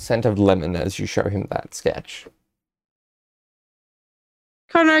strong scent of lemon as you show him that sketch.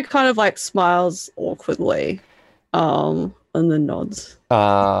 Conrad kind of like smiles awkwardly, and then nods.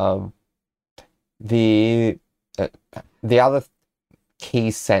 The other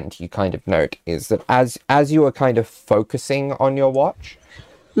key scent you kind of note is that as you are kind of focusing on your watch,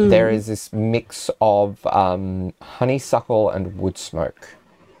 there is this mix of honeysuckle and wood smoke.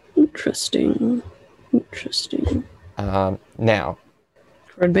 Interesting. Now,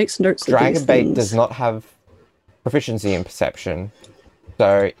 Red makes notes. Dragonbait does not have proficiency in perception,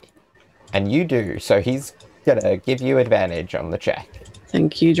 and you do, so he's gonna give you advantage on the check.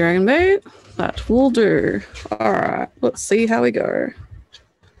 Thank you, Dragonbait. That will do. All right, let's see how we go.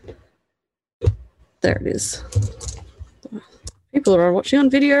 There it is. People are watching on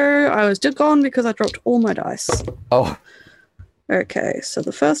video. I was dead gone because I dropped all my dice. Oh. Okay, so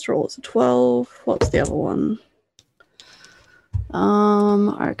the first roll is a 12. What's the other one?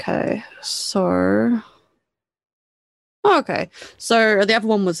 Okay, so the other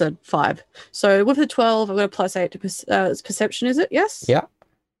one was a 5. So with the 12, I've got a +8 to perception, is it? Yes? Yeah.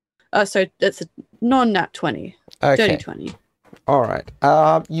 So it's a non-nat 20. Okay. Dirty 20. All right.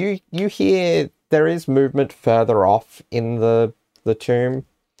 You hear there is movement further off in the tomb,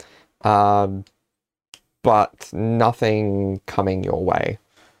 but nothing coming your way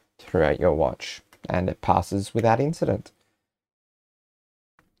throughout your watch, and it passes without incident.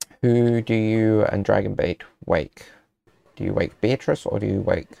 Who do you and Dragonbait wake? Do you wake Beatrice, or do you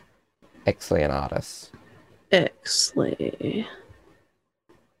wake Exley and Artis? Exley.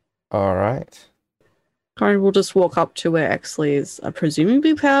 All right. Karen will just walk up to where Exley is,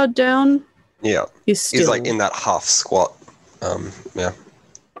 presumably powered down. Yeah. He's like in that half squat. Yeah.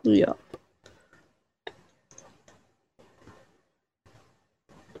 Yeah.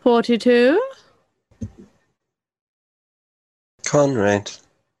 42. Conrad.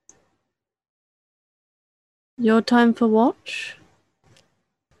 Your time for watch?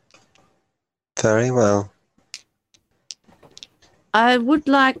 Very well. I would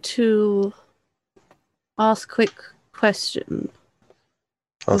like to ask a quick question.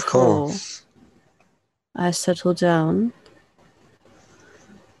 Of course. I settle down.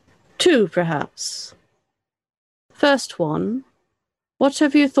 2, perhaps. First one, what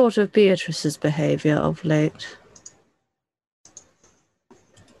have you thought of Beatrice's behavior of late?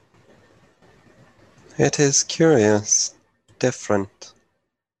 It is curious. Different.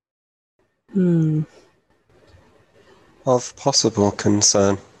 Of possible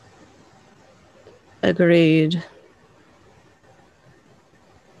concern. Agreed.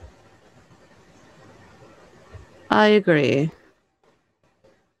 I agree.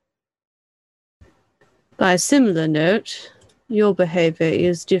 By a similar note, your behavior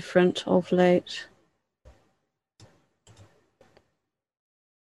is different of late.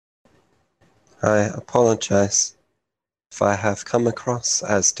 I apologize if I have come across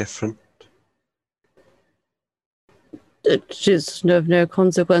as different. It is of no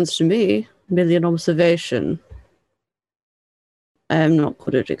consequence to me. Merely an observation. I am not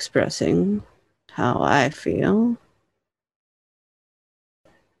good at expressing how I feel.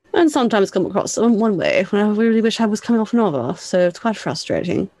 And sometimes come across one way when I really wish I was coming off another, so it's quite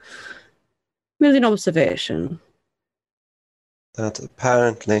frustrating. Merely an observation. That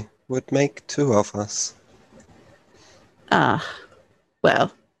apparently would make two of us. Ah,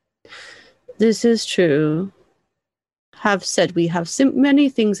 well, this is true. Have said we have many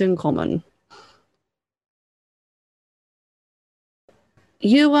things in common.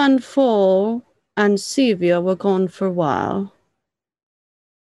 You and Fall and Sevia were gone for a while.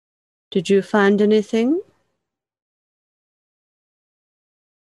 Did you find anything?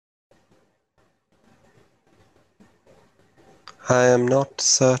 I am not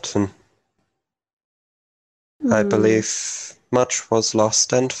certain. I believe much was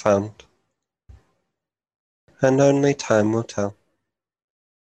lost and found, and only time will tell.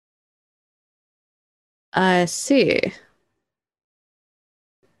 I see.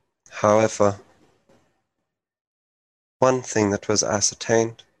 However, one thing that was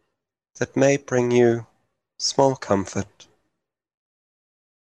ascertained that may bring you small comfort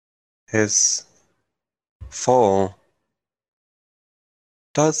is Fall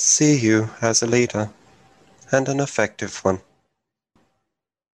does see you as a leader, and an effective one.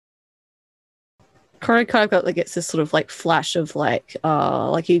 Corey kind of got like gets this sort of like flash of like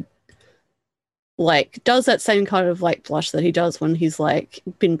he like does that same kind of like blush that he does when he's like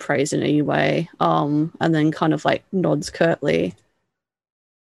been praised in any way, and then kind of like nods curtly,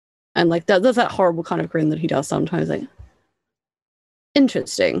 and like does that horrible kind of grin that he does sometimes. Like,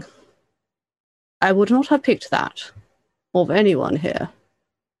 interesting. I would not have picked that of anyone here.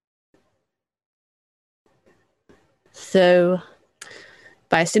 So,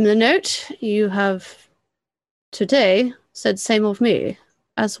 by a similar note, you have today said same of me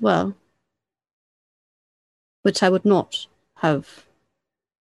as well, which I would not have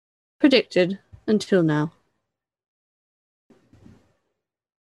predicted until now.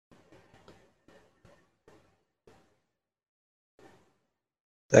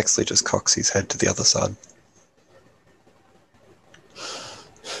 Exley just cocks his head to the other side.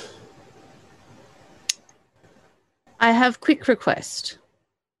 I have quick request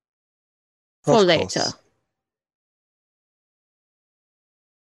for Of later. course.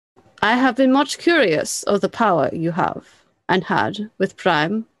 I have been much curious of the power you have and had with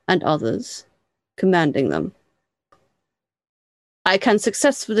Prime and others, commanding them. I can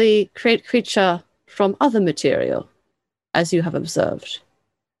successfully create creature from other material, as you have observed.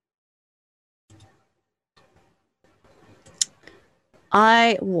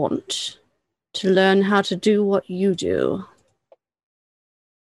 I want to learn how to do what you do.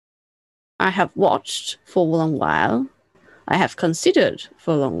 I have watched for a long while. I have considered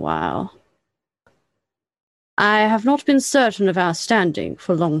for a long while. I have not been certain of our standing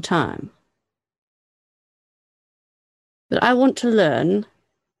for a long time. But I want to learn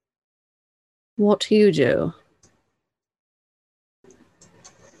what you do.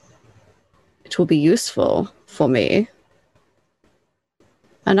 It will be useful for me.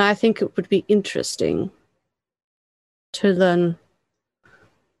 And I think it would be interesting to learn,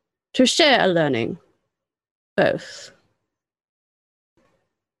 to share a learning, both.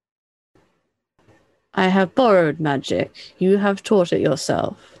 I have borrowed magic. You have taught it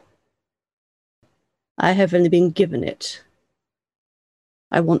yourself. I have only been given it.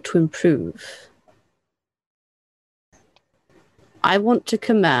 I want to improve. I want to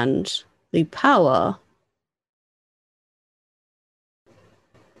command the power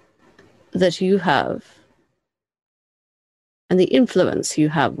that you have and the influence you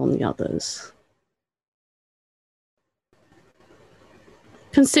have on the others.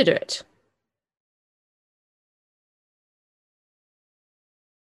 Consider it.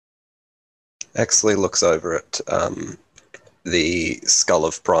 Exley looks over at the skull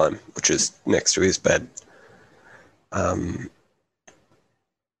of Prime, which is next to his bed. And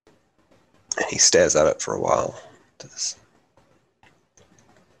he stares at it for a while.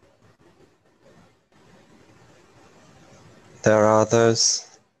 There are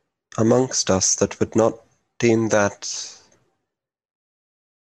those amongst us that would not deem that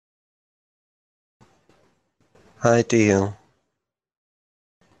ideal.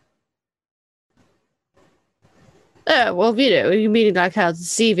 Oh, well, you mean like how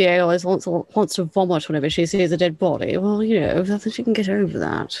CVA always wants to vomit whenever she sees a dead body? Well, I think she can get over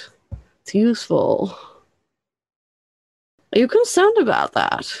that. It's useful. Are you concerned about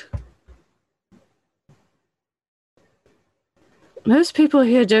that? Most people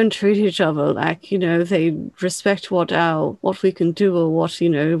here don't treat each other like, they respect what we can do or what,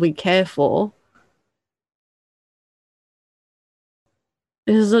 we care for.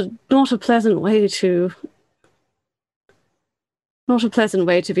 It is not a pleasant way to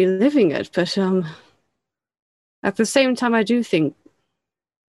be living it, but at the same time I do think,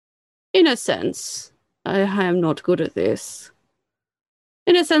 in a sense, I am not good at this.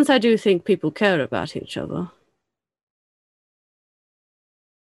 In a sense, I do think people care about each other.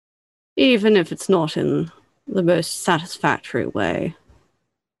 Even if it's not in the most satisfactory way.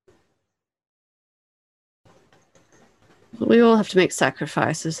 We all have to make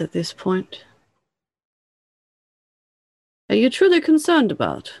sacrifices at this point. Are you truly concerned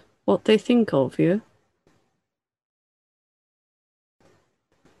about what they think of you?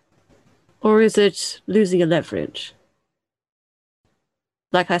 Or is it losing your leverage?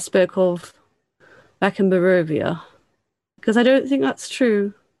 Like I spoke of back in Barovia. Because I don't think that's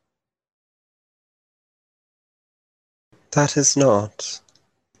true. That is not.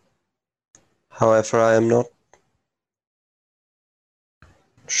 However, I am not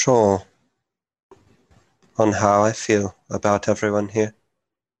sure on how I feel about everyone here.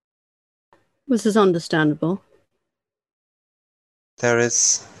 This is understandable. There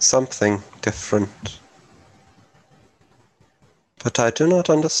is something different. But I do not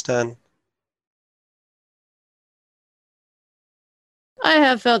understand. I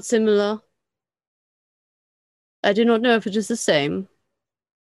have felt similar. I do not know if it is the same.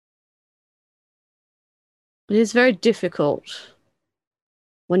 It is very difficult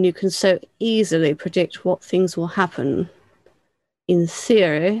when you can so easily predict what things will happen in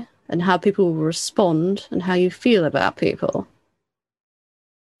theory and how people will respond and how you feel about people.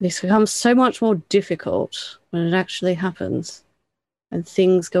 This becomes so much more difficult when it actually happens and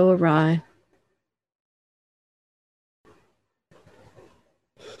things go awry.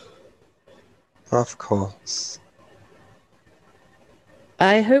 Of course.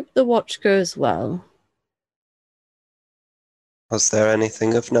 I hope the watch goes well. Was there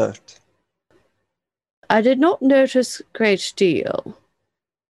anything of note? I did not notice a great deal.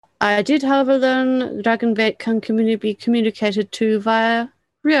 I did, however, learn Dragonbait can be communicated to via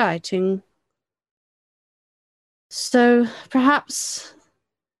rewriting. So perhaps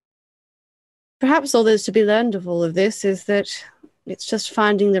all there's to be learned of all of this is that it's just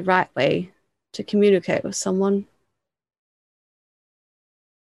finding the right way to communicate with someone.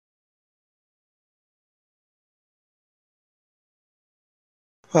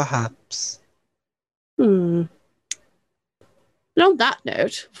 Perhaps. And on that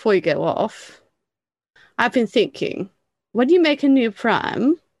note, before you go off, I've been thinking, when you make a new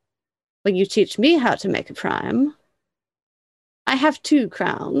prime, when you teach me how to make a prime, I have 2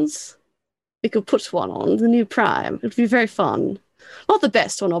 crowns. We could put one on the new prime. It would be very fun. Not the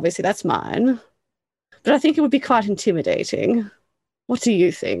best one, obviously, that's mine. But I think it would be quite intimidating. What do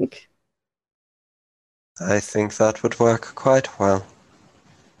you think? I think that would work quite well.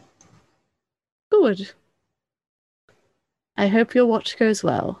 Good. I hope your watch goes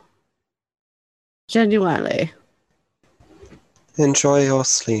well. Genuinely. Enjoy your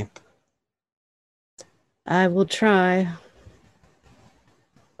sleep. I will try.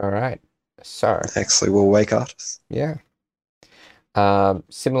 Alright. So, Actually, we'll wake Artis. yeah.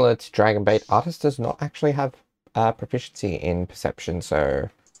 Similar to Dragonbait, Artis does not actually have proficiency in perception, so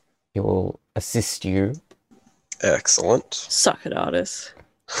he will assist you. Excellent. Suck it, Artis.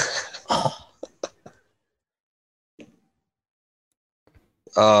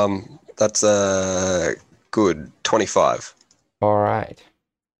 That's a good 25. Alright.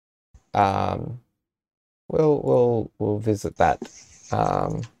 We'll visit that.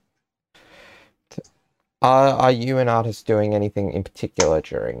 Are you and Artis doing anything in particular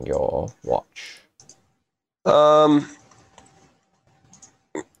during your watch?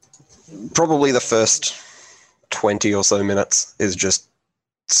 Probably the first 20 or so minutes is just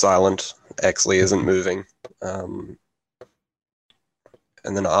silent. Exley isn't moving. And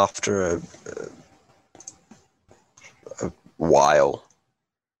then after a while,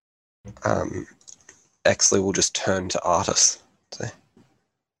 Exley will just turn to Artis. Say,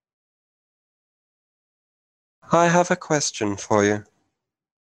 I have a question for you.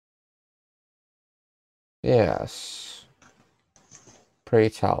 Yes. Pray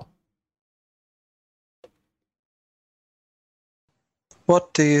tell.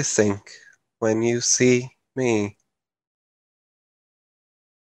 What do you think when you see me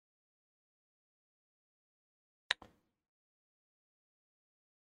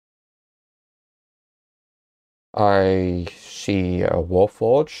I see a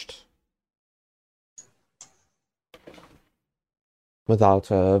Warforged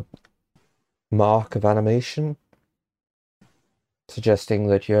without a mark of animation, suggesting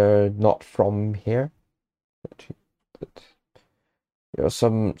that you're not from here. That you're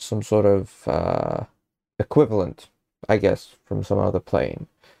some sort of equivalent, I guess, from some other plane.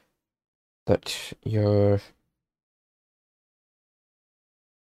 That you're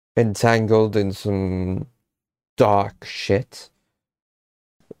entangled in some dark shit.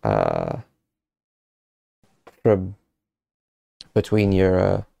 From between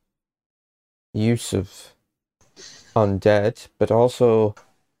your use of undead, but also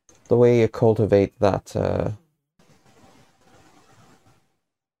the way you cultivate that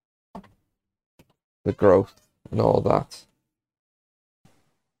the growth and all that.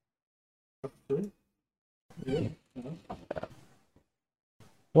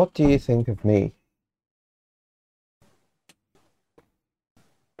 What do you think of me?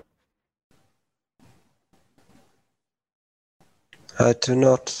 I do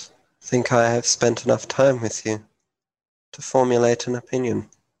not think I have spent enough time with you to formulate an opinion.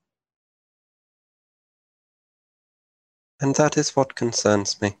 And that is what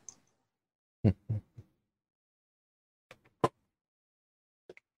concerns me.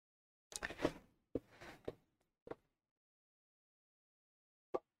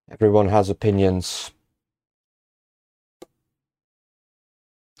 Everyone has opinions.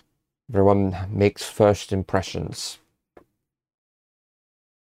 Everyone makes first impressions.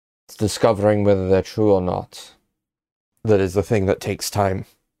 It's discovering whether they're true or not that is the thing that takes time.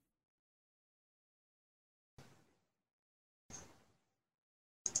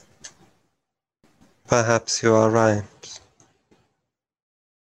 Perhaps you are right.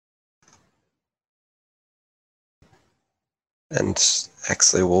 And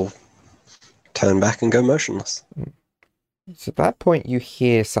Exley will turn back and go motionless. So at that point you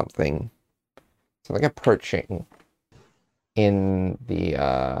hear something approaching in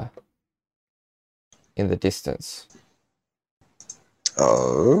the distance.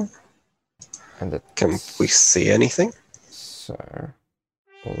 Oh. And can we see anything? So,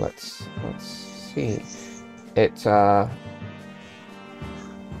 well, let's see. It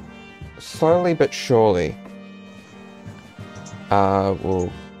slowly but surely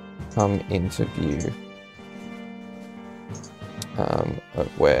will come into view of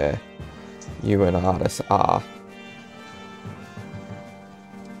where you and Artis are.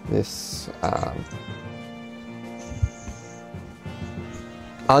 This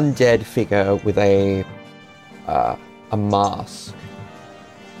undead figure with a mask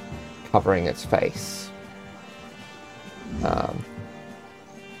covering its face.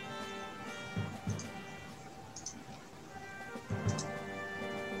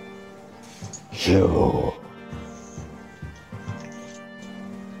 You.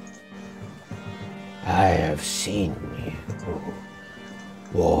 I have seen you,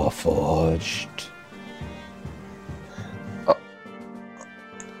 Warforged.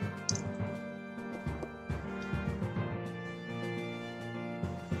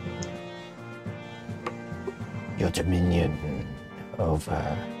 Your dominion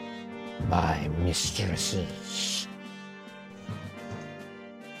over my mistress's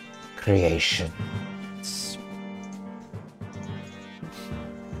creations.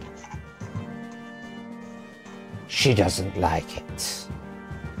 She doesn't like it.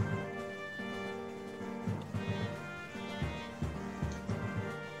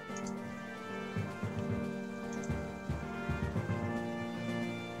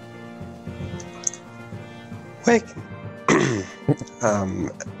 Wait.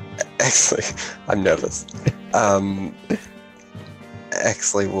 Exley, I'm nervous.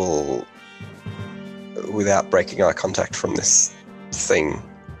 Exley will, without breaking eye contact from this thing,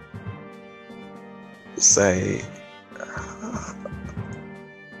 say,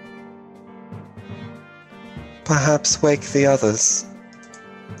 perhaps wake the others,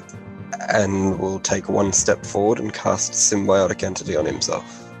 and will take one step forward and cast Symbiotic Entity on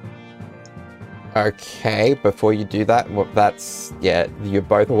himself. Okay, before you do that, you're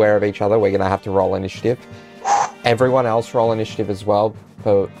both aware of each other. We're going to have to roll initiative. Everyone else roll initiative as well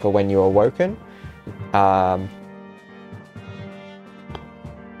for when you're awoken.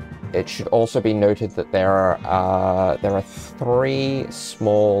 It should also be noted that there are 3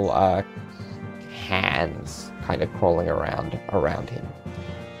 small hands kind of crawling around him,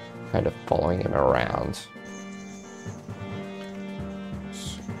 kind of following him around.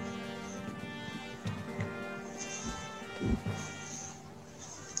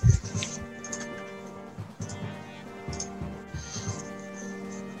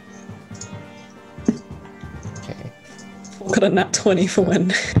 Got a nat 20 for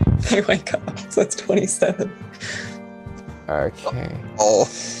when they wake up, so that's 27. Okay. Oh,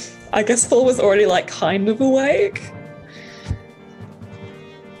 I guess Paul was already like kind of awake.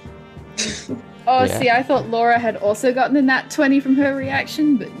 Oh, Yeah. see, I thought Laura had also gotten a nat 20 from her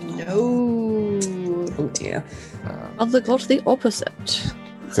reaction, but no. Oh dear. I've got the opposite.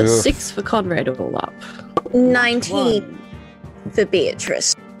 So Oof. 6 for Conrad all up. 19 for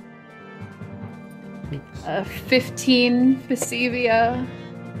Beatrice. 15 for Sevia.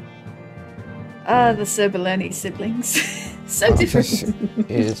 The Cerberleni siblings. So different.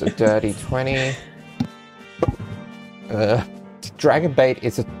 This is a dirty 20. Dragon Bait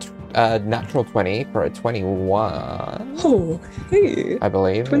is a natural 20 for a 21, Oh, hey. I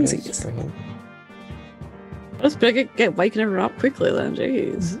believe. it is Twinsies. for him. Let's better get waking everyone up quickly then,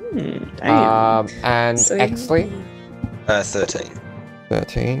 jeez. Damn. And So- Exley, 13.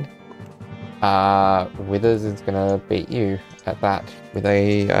 13. Withers is gonna beat you at that with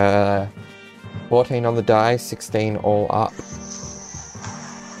a 14 on the die, 16 all up.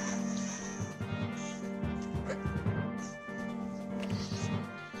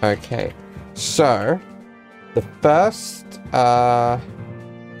 Okay, so the first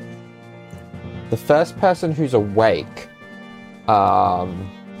person who's awake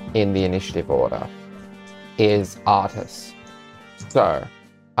in the initiative order is Artis. So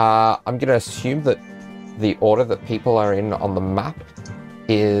I'm going to assume that the order that people are in on the map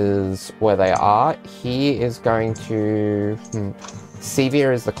is where they are. He is going to...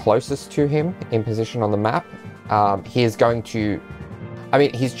 Sevia is the closest to him in position on the map. He is going to... I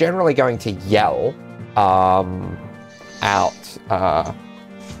mean, he's generally going to yell out,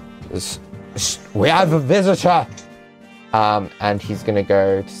 "We have a visitor!" And he's going to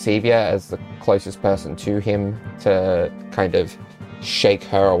go to Sevia as the closest person to him to kind of shake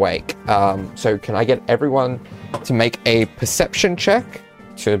her awake. So can I get everyone to make a perception check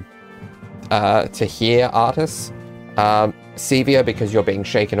to hear Artis? Sevia, because you're being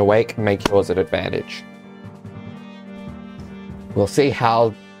shaken awake, make yours at advantage. We'll see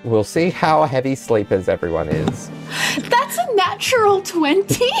how heavy sleepers everyone is. That's a natural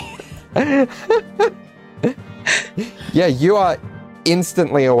 20? Yeah, you are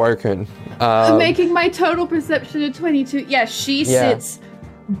instantly awoken. I'm making my total perception of 22. Yeah, she Yeah. sits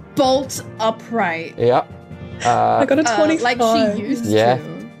bolt upright. Yep. I got a 25. Like she used Yeah.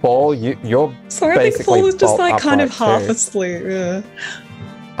 to. Paul, you're Sorry, I think basically Paul was just bolt like kind of upright half too. asleep.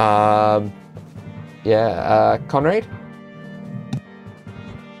 Yeah. Conrad?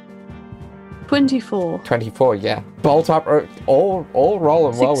 24. 24, yeah. Bolt up, all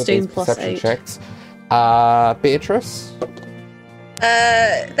rolling well with 16 these plus perception 8. checks. Beatrice?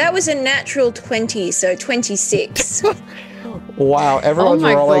 That was a natural 20, so 26. Wow, everyone's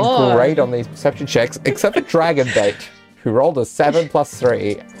my rolling God. great on these perception checks, except for Dragon Bait, who rolled a 7 plus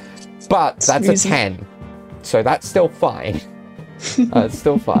 3. But that's a Easy. 10. So that's still fine. It's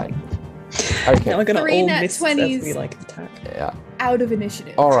still fine. Okay. Now we're gonna 3 all nat miss 20s. as we like attack. Yeah. Out of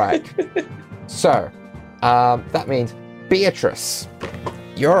initiative. All right. So, that means Beatrice,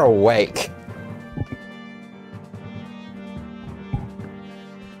 you're awake.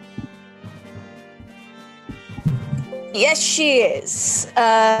 Yes, she is.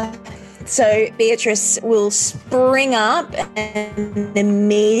 So Beatrice will spring up and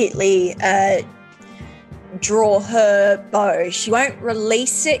immediately draw her bow. She won't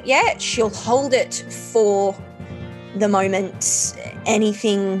release it yet. She'll hold it for the moment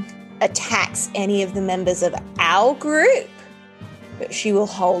anything attacks any of the members of our group. But she will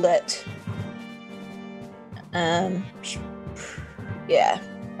hold it. Yeah.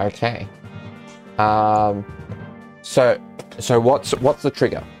 Okay. So what's the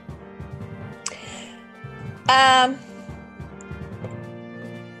trigger?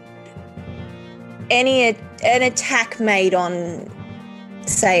 An attack made on,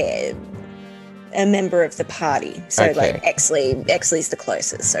 say, a member of the party. So Okay. like Exley's the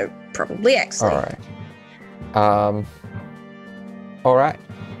closest, so probably Exley. All right.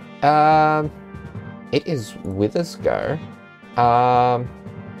 It is Withers' go.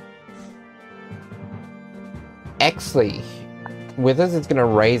 Exley, Withers is going to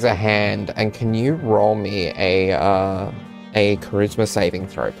raise a hand, and can you roll me a charisma saving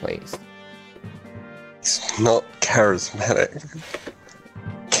throw, please? It's not charismatic.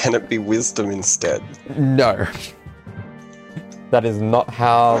 Can it be wisdom instead? No. That is not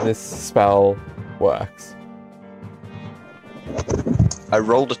how this spell works. I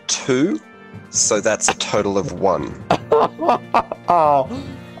rolled a 2, so that's a total of 1.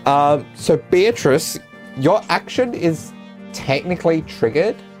 So Beatrice, your action is technically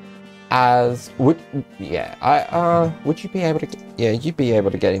triggered, would you be able to? Yeah, you'd be able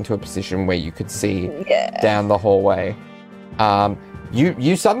to get into a position where you could see down the hallway.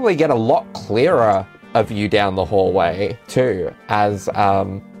 You suddenly get a lot clearer of you down the hallway too, as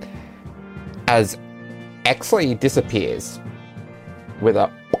Exley disappears with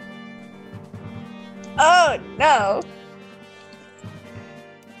a. Oh no!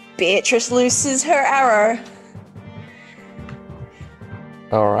 Beatrice loses her arrow.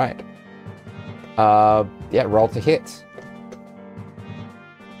 All right. Yeah, roll to hit.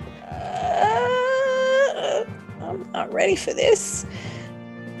 I'm not ready for this.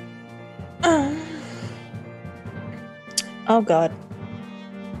 Oh god.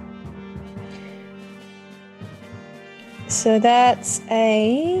 So that's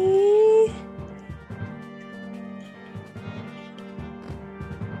a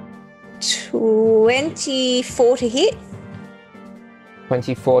 24 to hit.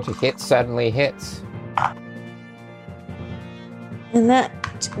 24 to hit certainly hits. And that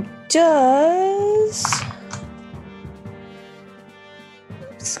does...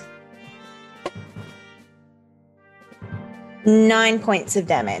 Oops. 9 points of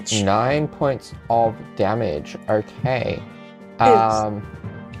damage. 9 points of damage. Okay. Oops.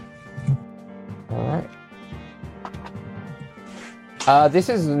 Alright. This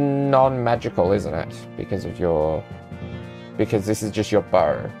is non-magical, isn't it? Because this is just your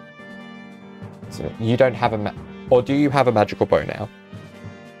bow. So you don't have or do you have a magical bow now?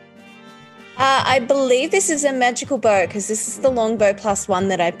 I believe this is a magical bow because this is the longbow +1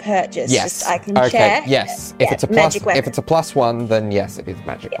 that I purchased. Yes. Just, I can okay. check. Yes. Yeah, If it's a +1, then yes, it is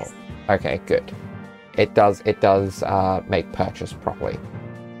magical. Yes. Okay, good. It does make purchase properly.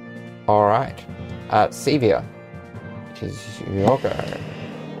 All right. Sevia, which is your go.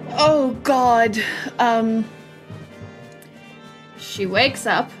 Oh God. She wakes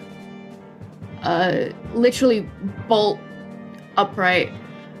up, literally bolt upright.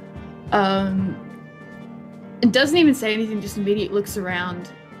 It doesn't even say anything, just immediately looks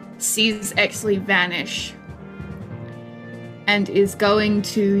around, sees Exley vanish, and is going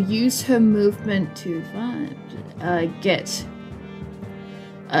to use her movement to get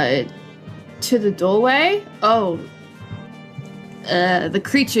to the doorway. Oh, the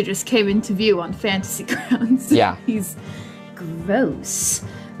creature just came into view on Fantasy Grounds. Yeah. He's gross.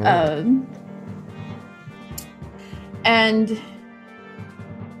 And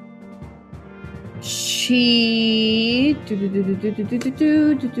she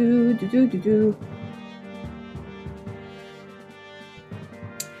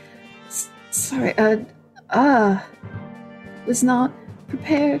sorry, was not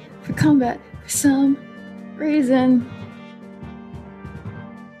prepared for combat for some reason.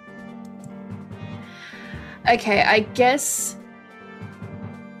 Okay, I guess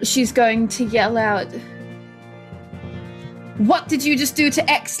she's going to yell out, "What did you just do to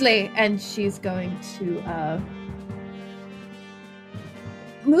Exley?" And she's going to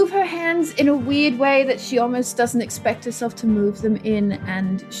move her hands in a weird way that she almost doesn't expect herself to move them in,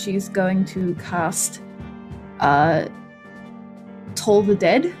 and she's going to cast Toll the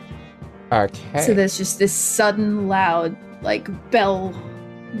Dead. Okay. So there's just this sudden loud, like, bell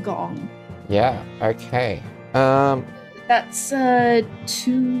gong. Yeah, okay. That's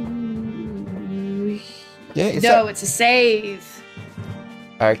 2... Yeah, No, it's a save.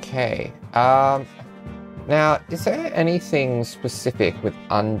 Okay. Now, is there anything specific with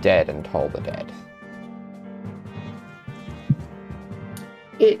Undead and Toll the Dead?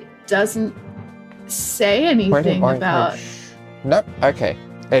 It doesn't say anything about... Nope, okay.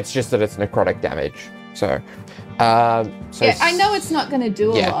 It's just that it's necrotic damage. So yeah, I know it's not going to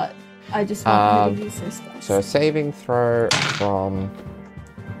do a lot. I just want to use her spells. So a saving throw from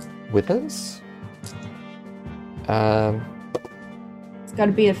Withers. It's got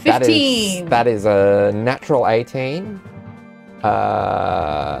to be a 15. That is a natural 18.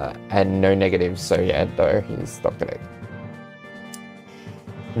 And no negatives, so yeah, though he's not gonna...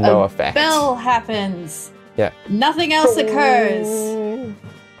 No effect. Spell happens. Yeah. Nothing else occurs.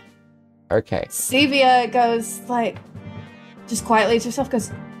 Okay. Sevia goes, like, just quietly to herself,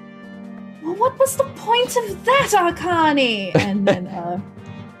 goes, "Well, what was the point of that, Arcani?" And then,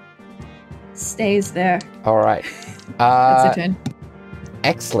 stays there. Alright. That's her turn.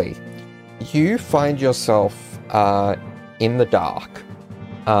 Exley, you find yourself in the dark.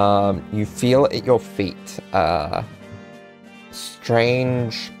 You feel at your feet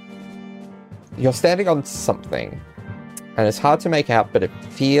strange... You're standing on something, and it's hard to make out, but it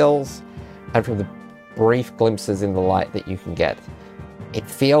feels, and from the brief glimpses in the light that you can get, it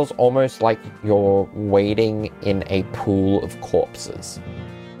feels almost like you're wading in a pool of corpses.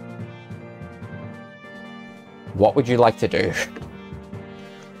 What would you like to do?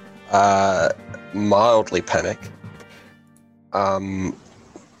 Mildly panic.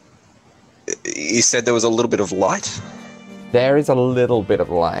 You said there was a little bit of light? There is a little bit of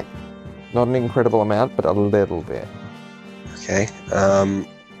light. Not an incredible amount, but a little bit. Okay.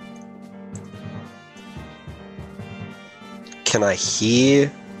 Can I hear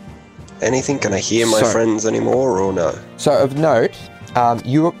anything? Can I hear my friends anymore, or no? So, of note,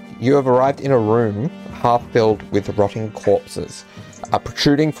 you have arrived in a room half filled with rotting corpses.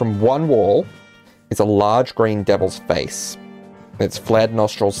 Protruding from one wall is a large green devil's face. Its flared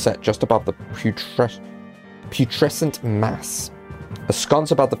nostrils set just above the putrescent mass. A sconce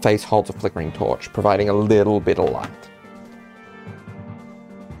above the face holds a flickering torch, providing a little bit of light.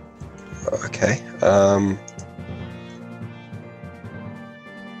 Okay.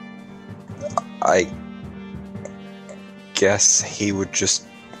 I guess he would just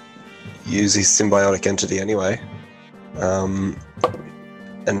use his symbiotic entity anyway. And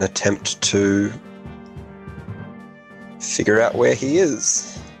attempt to figure out where he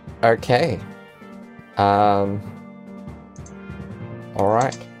is. Okay.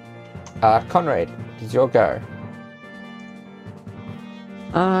 Alright. Conrad, it's your go.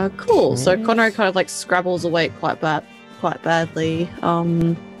 Cool. So Conrad kind of like scrabbles away quite badly.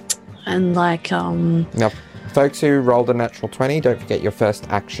 And like Now, folks who rolled a natural 20, don't forget your first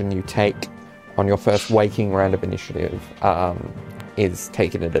action you take on your first waking round of initiative is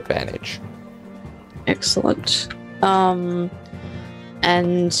taken at advantage. Excellent. And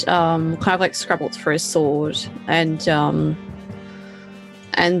kind of like scrabbles for his sword and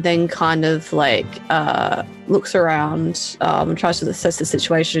then kind of like looks around, tries to assess the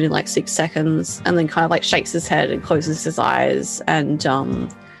situation in like 6 seconds, and then kind of like shakes his head and closes his eyes and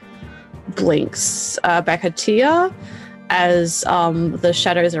blinks back a tear as the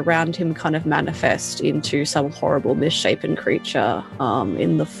shadows around him kind of manifest into some horrible misshapen creature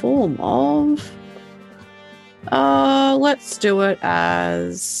in the form of let's do it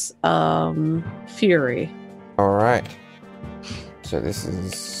as Fury. Alright. So this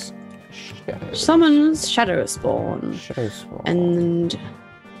is Summons Shadow Spawn. Shadow Spawn.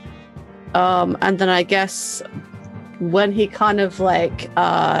 And then I guess when he kind of like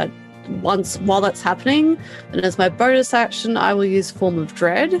while that's happening, and as my bonus action, I will use Form of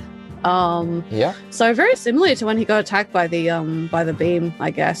Dread. Yeah. So very similar to when he got attacked by the beam,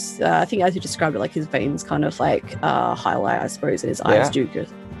 I guess. I think as you described it, like his veins kind of like highlight, I suppose, and his eyes do good.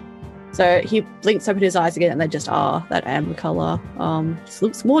 So he blinks open his eyes again, and they just are that amber color. Just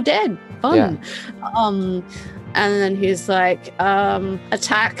looks more dead. Fun. Yeah. And then he's like,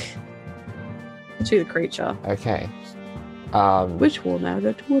 attack to the creature. Okay. Which will now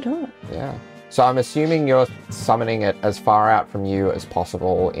go to attack. Yeah. So I'm assuming you're summoning it as far out from you as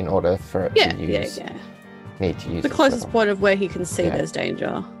possible in order for it to use. Yeah. Need to use the closest point of where he can see there's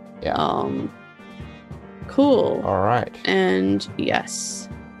danger. Yeah. Cool. All right. And yes.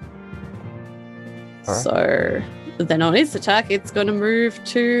 All right. So then on its attack, it's going to move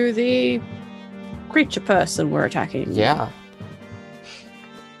to the creature person we're attacking. Yeah.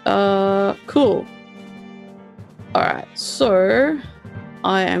 Cool. All right. So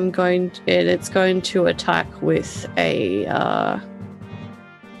I am going to, and it's going to attack with a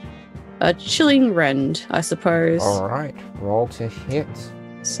chilling rend, I suppose. All right. Roll to hit.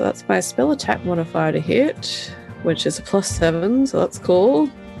 So that's my spell attack modifier to hit, which is a +7, so that's cool.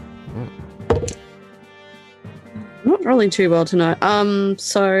 Not rolling too well tonight.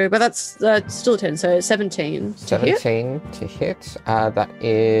 But that's still a 10, so 17. 17 to hit. That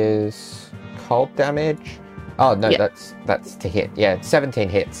is cold damage. Oh no, that's to hit. Yeah, 17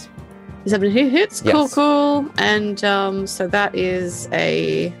 hits. 17 hits. Yes. Cool. And so that is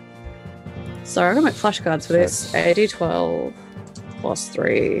a. Sorry, I got my flashcards for this. A D12 plus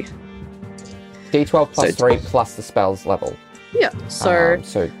 3. D12 plus 3 plus the spell's level. Yeah. So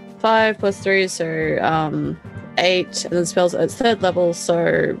 5 plus 3, so 8, and then spells at its 3rd level,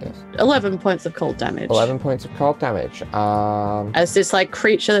 so 11 points of cold damage. 11 points of cold damage. As this like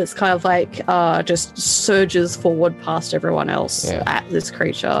creature that's kind of like just surges forward past everyone else at this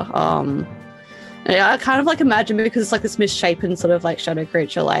creature. And I kind of like imagine, because it's like this misshapen sort of like shadow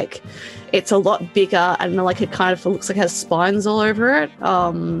creature, like it's a lot bigger and like it kind of looks like it has spines all over it.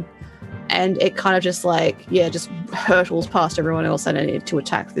 And it kind of just like just hurtles past everyone else and to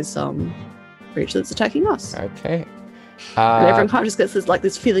attack this creature that's attacking us. Okay. And everyone kind of just gets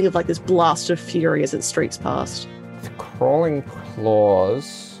this feeling of like this blast of fury as it streaks past. The crawling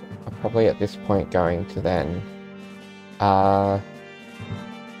claws are probably at this point going to then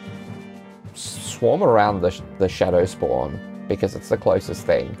swarm around the shadow spawn, because it's the closest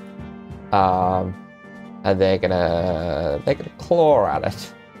thing. and they're gonna claw at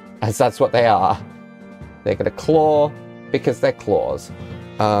it, as that's what they are. They're gonna claw because they're claws.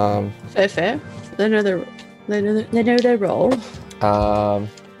 Fair. They know their role.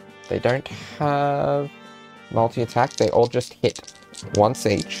 They don't have multi-attack. They all just hit once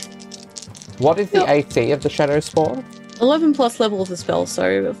each. What is the AC of the Shadow Spawn? 11 plus level of the spell,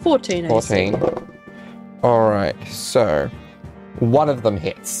 so 14 AC. 14. Alright, so one of them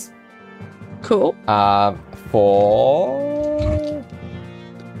hits. Cool. For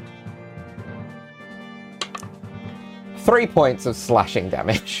 3 points of slashing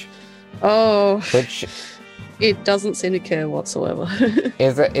damage. Oh, Which it doesn't seem to care whatsoever.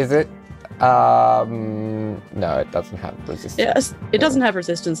 is it? No, it doesn't have resistance. Yes, it doesn't have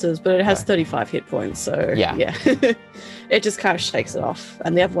resistances, but it has 35 hit points, so Yeah. It just kind of shakes it off.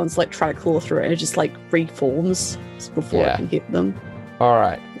 And the other one's like trying to claw through it, and it just like reforms before it can hit them.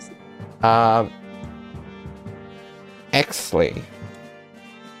 Alright. Exley,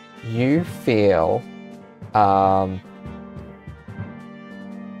 you feel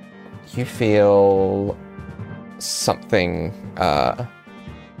something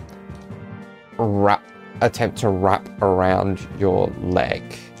attempt to wrap around your leg,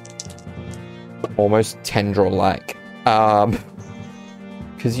 almost tendril-like,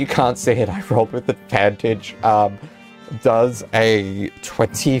 because you can't see it. I rolled with advantage. Does a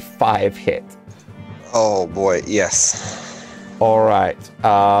 25 hit? Oh boy, yes. All right.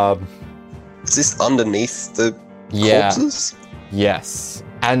 Is this underneath the Yeah. corpses? Yes.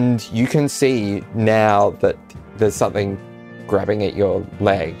 And you can see now that there's something grabbing at your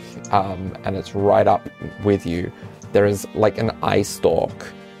leg, and it's right up with you. There is like an eye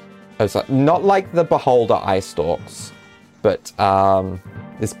stalk. It's like, not like the Beholder eye stalks, but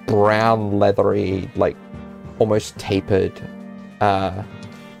this brown, leathery, like almost tapered. Yeah.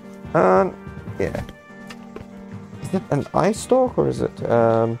 Is it an eye stalk or is it?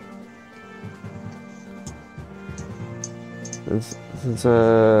 It's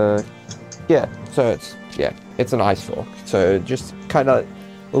a it's an eye stalk. So just kind of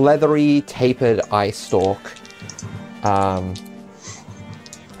leathery, tapered eye stalk,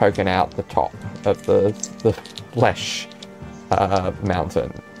 poking out the top of the flesh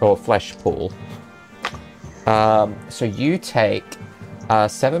mountain or flesh pool. So you take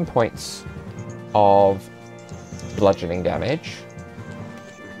 7 points of bludgeoning damage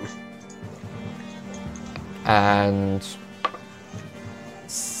and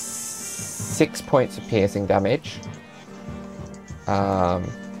 6 points of piercing damage, and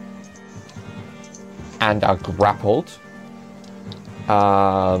are grappled.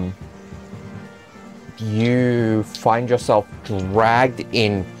 You find yourself dragged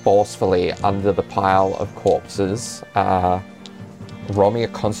in forcefully under the pile of corpses. Roll me a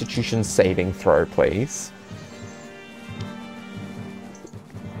Constitution saving throw, please.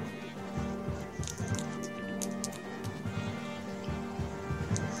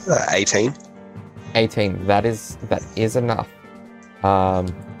 18. 18. That is enough.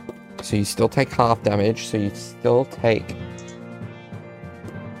 So you still take half damage. So you still take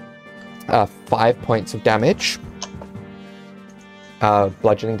 5 points of damage,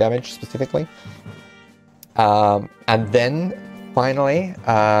 bludgeoning damage specifically. And then finally,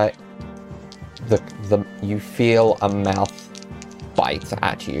 you feel a mouth bite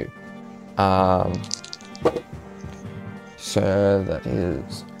at you. So that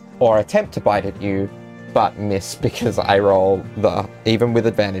is, or attempt to bite at you, but miss because I roll even with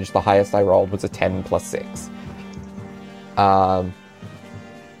advantage, the highest I rolled was a 10 plus 6.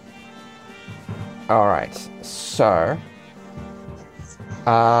 Alright, so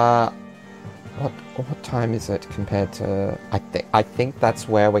what time is it compared to, I think that's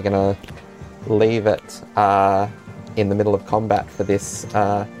where we're gonna leave it in the middle of combat for this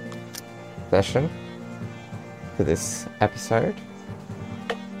session, for this episode,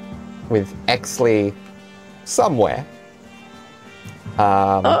 with Exley somewhere,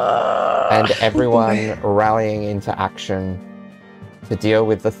 and everyone rallying into action to deal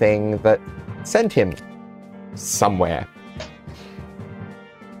with the thing that sent him somewhere.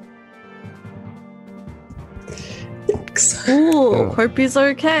 Cool. Hope he's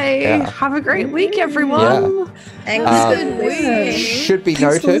okay. Yeah. Have a great week, everyone. Should be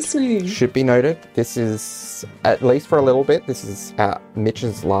noted, this is, at least for a little bit, this is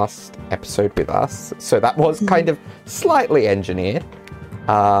Mitch's last episode with us. So that was kind of slightly engineered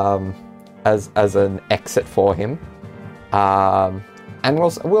as an exit for him. And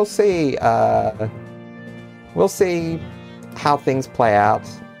we'll see how things play out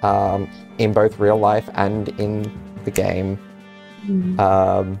in both real life and in the game.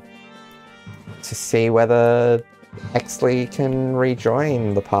 to see whether Exley can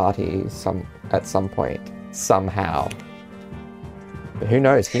rejoin the party at some point, somehow. But who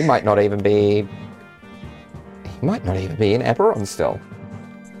knows? He might not even be in Eberron still.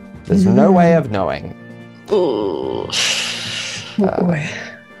 There's no way of knowing. Ooh. Boy.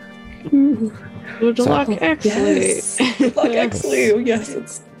 Good luck, Exley. Yes. Good luck, Exley. Oh, yes.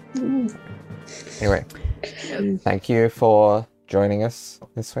 It's... Anyway, thank you for joining us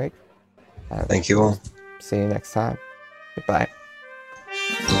this week. Thank you all. See you next time. Goodbye.